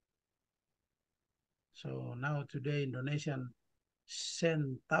 So now today, Indonesian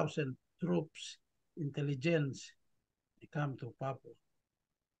send 1,000 troops, intelligence, they come to Papua.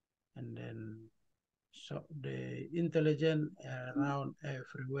 And then so the intelligence around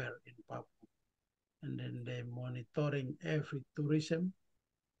everywhere in Papua. And then they monitoring every tourism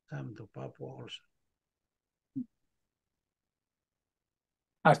come to Papua also.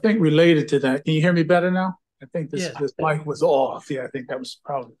 I think related to that, can you hear me better now? I think this mic was off. Yeah, I think that was the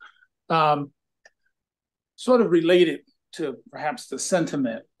problem. Sort of related to perhaps the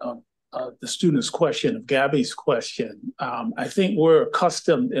sentiment of the student's question, of Gabby's question. I think we're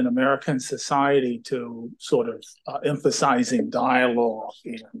accustomed in American society to sort of emphasizing dialogue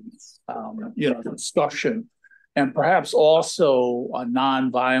and discussion, and perhaps also a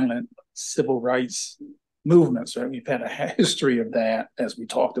nonviolent civil rights movements. Right? We've had a history of that, as we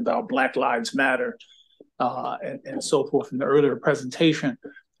talked about Black Lives Matter and so forth in the earlier presentation.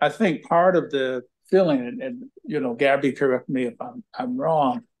 I think part of the feeling, and Gabby, correct me if I'm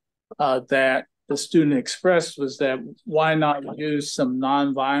wrong, that the student expressed was that why not use some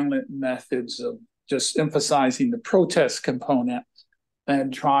nonviolent methods of just emphasizing the protest component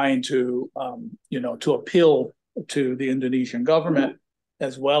and trying to to appeal to the Indonesian government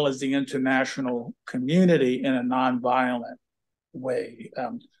as well as the international community in a nonviolent way.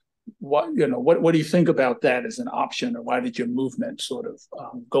 What do you think about that as an option, or why did your movement sort of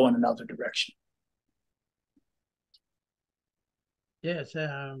go in another direction? Yes,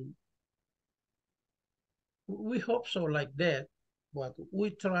 we hope so like that, but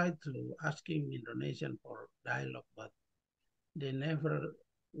we try to asking Indonesian for dialogue, but they never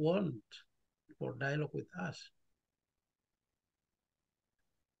want for dialogue with us.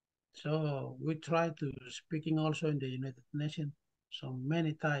 So we try to speaking also in the United Nations so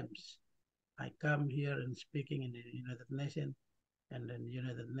many times. I come here and speaking in the United Nations, and then the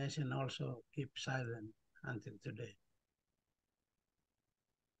United Nations also keep silent until today.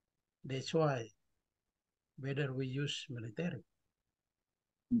 That's why better we use military.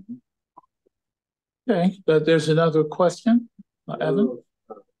 Mm-hmm. Okay, but there's another question, Evan.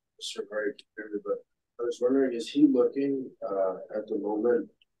 Sorry, but I was wondering, is he looking at the moment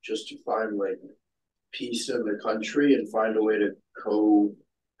just to find like peace in the country and find a way to co-live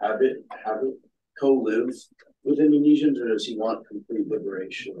with Indonesians, or does he want complete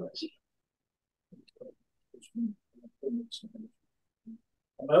liberation?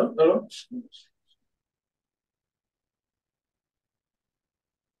 Hello?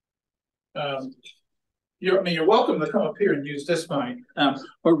 You're welcome to come up here and use this mic,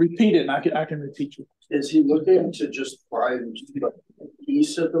 or repeat it, and I can repeat you. Is he looking to just find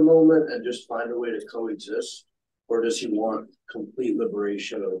peace at the moment and just find a way to coexist, or does he want complete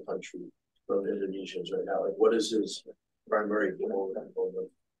liberation of the country from Indonesians right now? Like, what is his primary goal at the moment?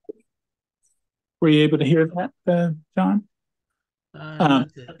 Were you able to hear that, John? Yeah,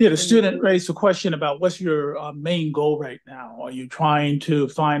 the student raised a question about what's your main goal right now? Are you trying to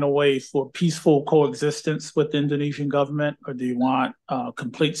find a way for peaceful coexistence with the Indonesian government, or do you want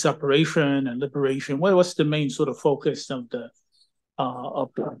complete separation and liberation? What's the main sort of focus of the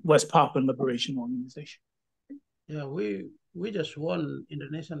West Papuan Liberation Organization? Yeah, we just want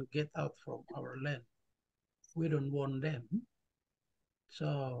Indonesian get out from our land. We don't want them.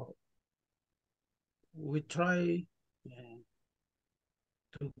 So we try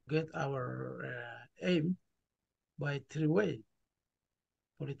to get our aim by three ways: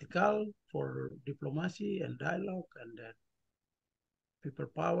 political, for diplomacy and dialogue, and then people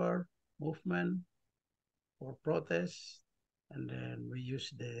power movement for protest, and then we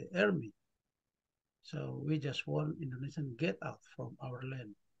use the army. So we just want Indonesian get out from our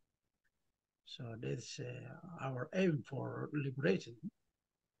land. So that's our aim for liberation.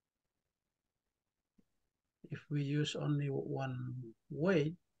 If we use only one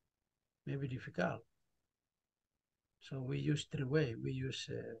way, maybe difficult. So we use three ways. We use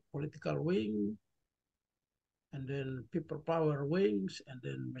political wing, and then people power wings, and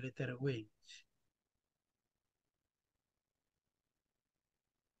then military wings.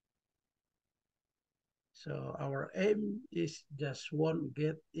 So our aim is just one,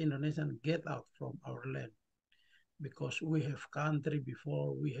 get Indonesian get out from our land, because we have country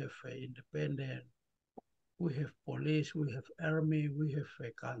before, we have independent, we have police, we have army, we have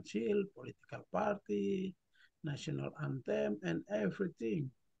a council, political party, national anthem, and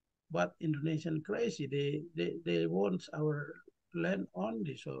everything. But Indonesian crazy, they want our land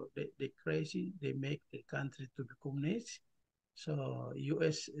only, so they crazy, they make the country to be communist. So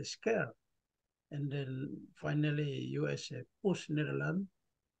US is scared. And then finally US pushed Netherlands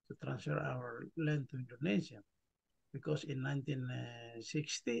to transfer our land to Indonesia, because in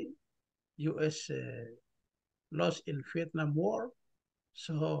 1960, US lost in Vietnam War.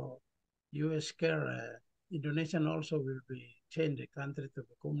 So US scared Indonesian also will be change the country to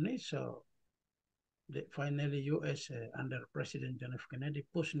be communist. So finally US under President John F. Kennedy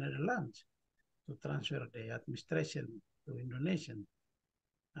pushed Netherlands to transfer the administration to Indonesia.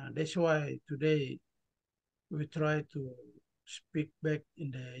 That's why today we try to speak back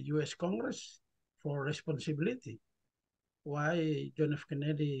in the US Congress for responsibility. Why John F.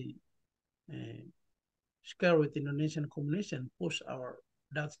 Kennedy scared with Indonesian communism, push our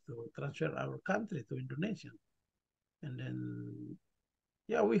that to transfer our country to Indonesia. And then,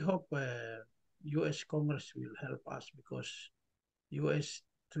 yeah, we hope US Congress will help us, because US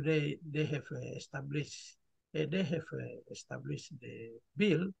today, they have established the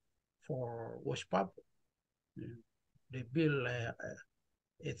bill for West Papua. The bill,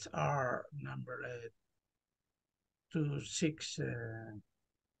 it's our number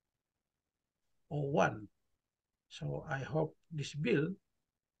 2601. So I hope this bill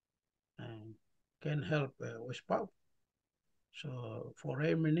can help West Papua. So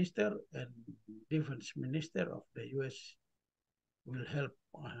Foreign Minister and Defense Minister of the US will help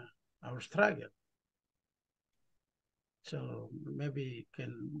our struggle. So maybe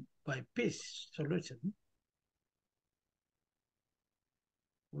can by peace solution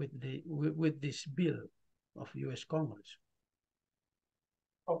with this bill of US Congress.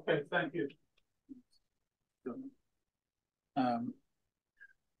 Okay, thank you.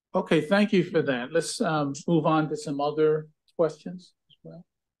 Okay, thank you for that. Let's move on to some other questions as well.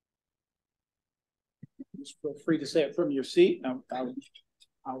 Just feel free to say it from your seat.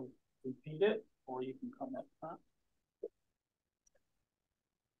 I'll repeat it, or you can come up front.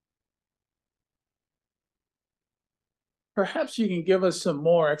 Perhaps you can give us some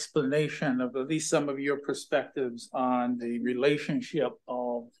more explanation of at least some of your perspectives on the relationship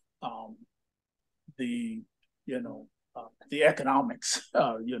of the economics.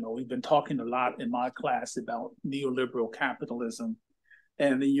 We've been talking a lot in my class about neoliberal capitalism.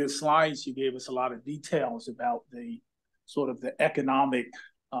 And in your slides, you gave us a lot of details about the sort of the economic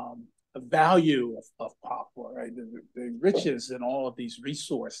value of Papua, right? The riches in all of these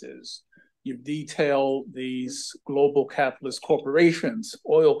resources. You've detailed these global capitalist corporations,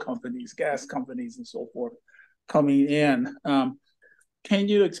 oil companies, gas companies, and so forth coming in. Can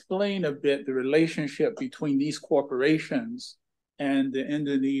you explain a bit the relationship between these corporations and the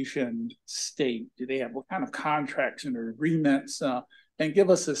Indonesian state? Do they have what kind of contracts and agreements? And give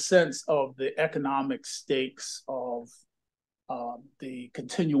us a sense of the economic stakes of the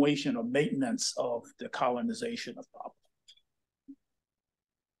continuation or maintenance of the colonization of Papua.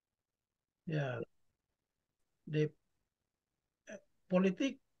 Yeah, the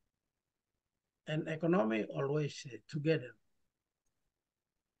politics and economy always together.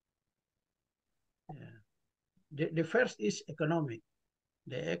 The first is economic.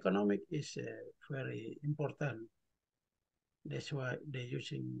 The economic is very important. That's why they're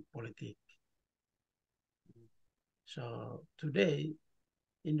using politics. So today,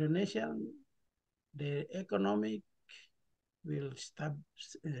 Indonesian, the economic will stable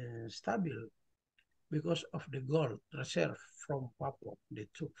because of the gold reserve from Papua. They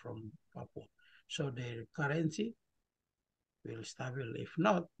took from Papua. So the currency will stable. If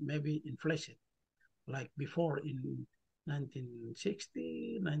not, maybe inflation. Like before in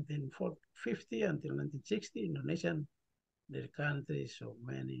 1960, 1950 until 1960, Indonesian, the country so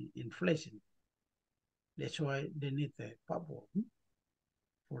many inflation. That's why they need a Papua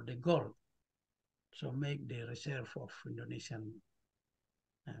for the gold. So make the reserve of Indonesian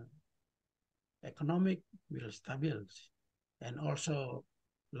economic will stable. And also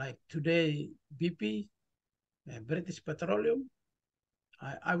like today, BP, British Petroleum,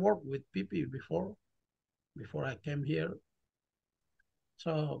 I worked with BP before I came here.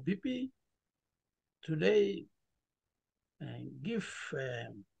 So BP today give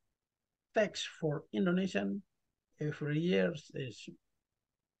tax for Indonesian every year is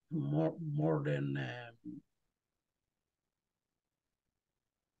more than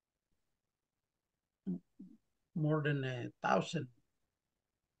more than 1,000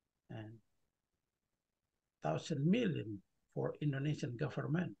 million for Indonesian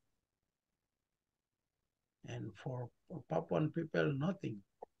government, and for Papuan people nothing,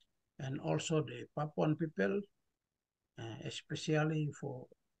 and also the Papuan people, especially for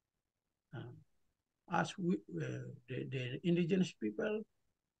us, the indigenous people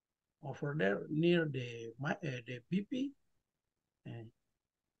over there near the BP,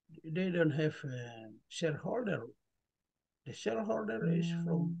 they don't have shareholder. The shareholder is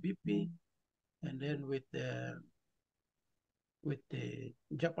from BP, and then with the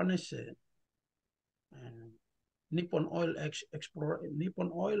Japanese Nippon Oil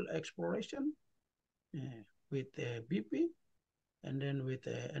Exploration with BP, and then with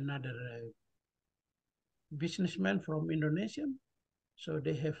another businessman from Indonesia. So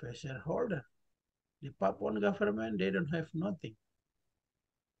they have a shareholder. The Papuan government, they don't have nothing.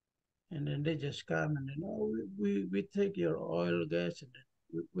 And then they just come and then, oh, we take your oil, gas, and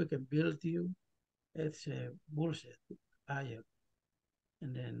we can build you. It's bullshit. And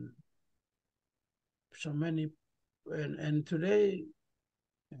then so many, and today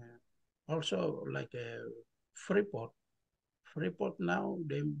also like a Freeport. Freeport now,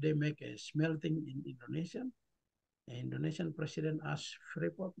 they make a smelting in Indonesia. The Indonesian president asked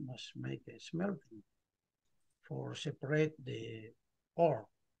Freeport must make a smelting for separate the ore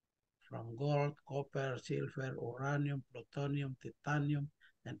from gold, copper, silver, uranium, plutonium, titanium,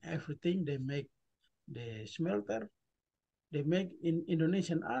 and everything. They make the smelter. They make in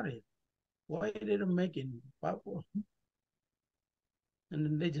Indonesian area. Why they don't make in Papua? And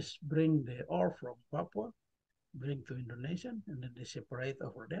then they just bring the ore from Papua, bring to Indonesia, and then they separate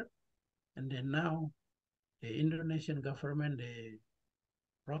over there. And then now the Indonesian government, they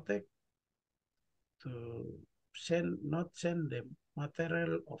protect to not send the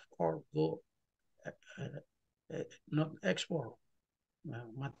material of ore go, not export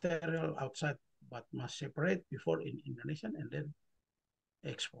material outside, but must separate before in Indonesia and then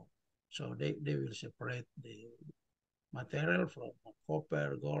export. So they will separate the material from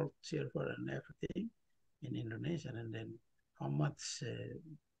copper, gold, silver, and everything in Indonesia, and then how much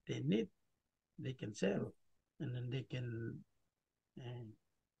they need, they can sell, and then they can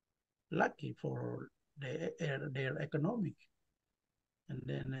lucky for their economic.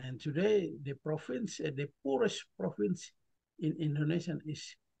 And today the province, the poorest province in Indonesia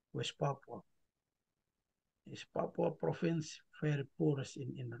is West Papua. Is Papua province very poorest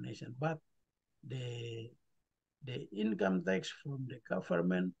in Indonesia, but the income tax from the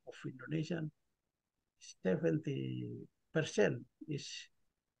government of Indonesia, 70% is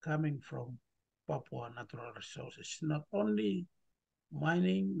coming from Papua natural resources. Not only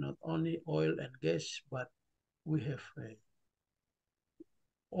mining, not only oil and gas, but we have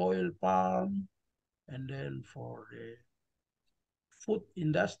oil palm, and then for the food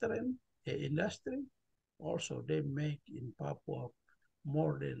industry, also they make in Papua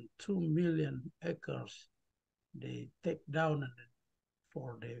more than 2 million acres. They take down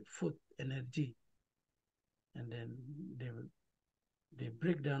for the food energy, and then they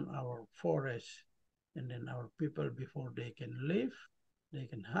break down our forests, and then our people, before they can live, they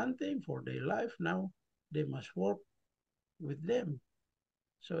can hunting for their life. Now they must work with them,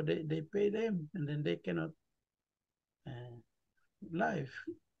 so they pay them, and then they cannot live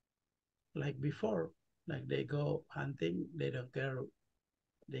like before. Like they go hunting, they don't care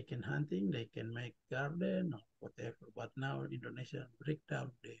They can hunting, they can make garden or whatever. But now Indonesia break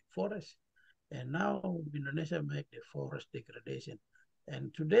down the forest, and now Indonesia make the forest degradation.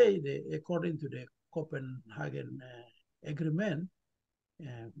 And today, according to the Copenhagen agreement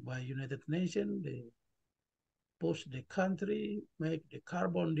by United Nations, they push the country, make the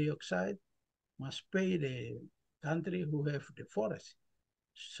carbon dioxide, must pay the country who have the forest.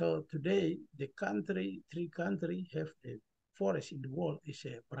 So today, the country, 3 countries have the forest in the world is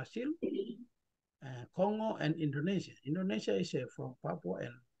Brazil, Congo, and Indonesia. Indonesia is from Papua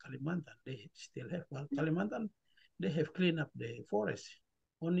and Kalimantan. They still have, well, Kalimantan, they have cleaned up the forest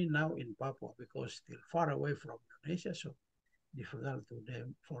only now in Papua because still far away from Indonesia, so difficult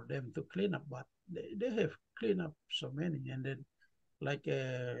for them to clean up. But they have cleaned up so many. And then, like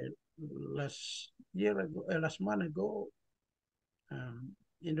last month ago,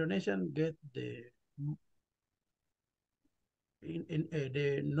 Indonesian get the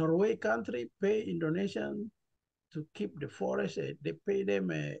the Norway country pay Indonesian to keep the forest. They pay them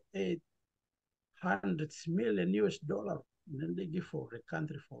 $800 million. And then they give for the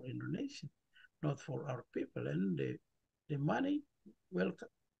country for Indonesia, not for our people. And the money, well,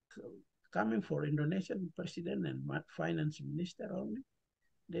 coming for Indonesian president and finance minister only.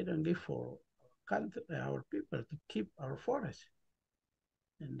 They don't give for country, our people to keep our forest.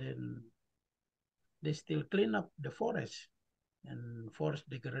 And then they still clean up the forest. And forest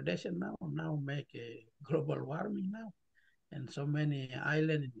degradation now make a global warming now. And so many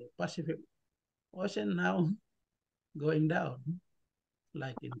islands in the Pacific Ocean now going down,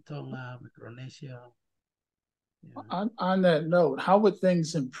 like in Tonga, Micronesia. Yeah. On that note, how would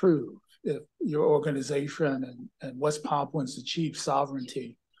things improve if your organization and West Papuans achieve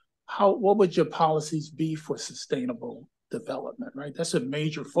sovereignty? What would your policies be for sustainable development, right? That's a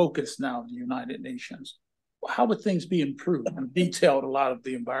major focus now of the United Nations. How would things be improved? I've detailed a lot of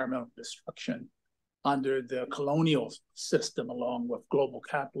the environmental destruction under the colonial system along with global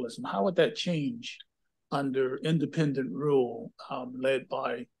capitalism. How would that change under independent rule led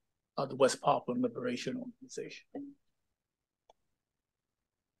by the West Papuan Liberation Organization?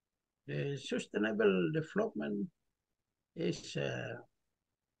 The sustainable development is,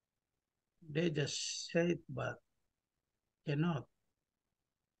 they just say it, but cannot.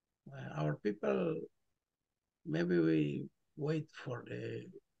 Our people, maybe we wait for the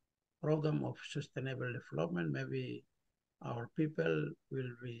program of sustainable development. Maybe our people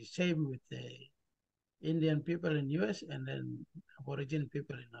will be same with the Indian people in US and then Aboriginal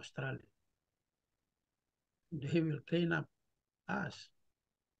people in Australia. They will clean up us.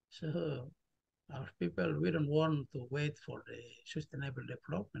 So our people, we don't want to wait for the sustainable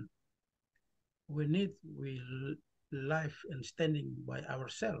development. We life and standing by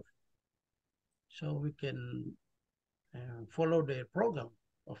ourselves, so we can follow the program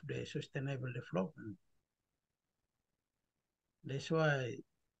of the sustainable development. That's why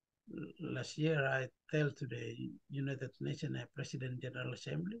last year I tell to the United Nations President General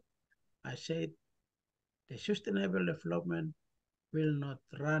Assembly, I said the sustainable development will not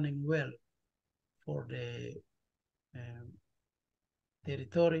running well for the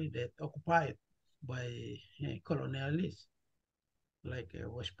territory that occupied by colonialists like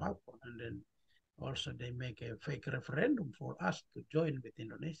West Papua, and then also they make a fake referendum for us to join with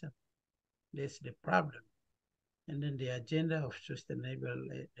Indonesia. That's the problem. And then the agenda of sustainable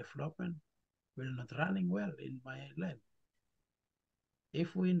development will not running well in my land.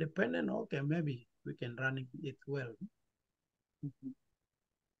 If we independent, okay, maybe we can run it well.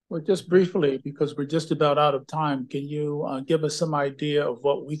 Well, just briefly, because we're just about out of time, can you give us some idea of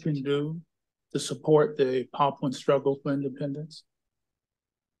what we can do to support the Papuan struggle for independence?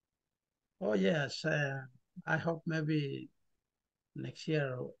 Oh, yes. I hope maybe next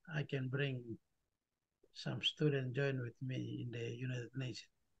year I can bring some students join with me in the United Nations.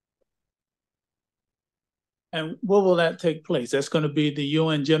 And what will that take place? That's going to be the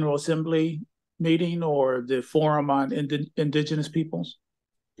UN General Assembly meeting or the Forum on Indigenous Peoples?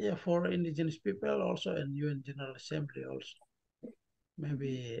 Yeah, for indigenous people also, and UN General Assembly also.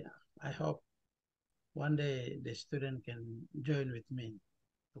 Maybe I hope one day the student can join with me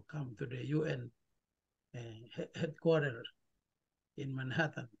to come to the UN headquarters in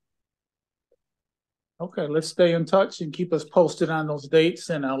Manhattan. Okay, let's stay in touch and keep us posted on those dates,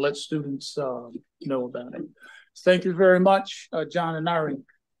 and I'll let students know about it. Thank you very much, John Anari.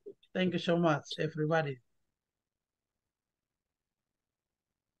 Thank you so much, everybody.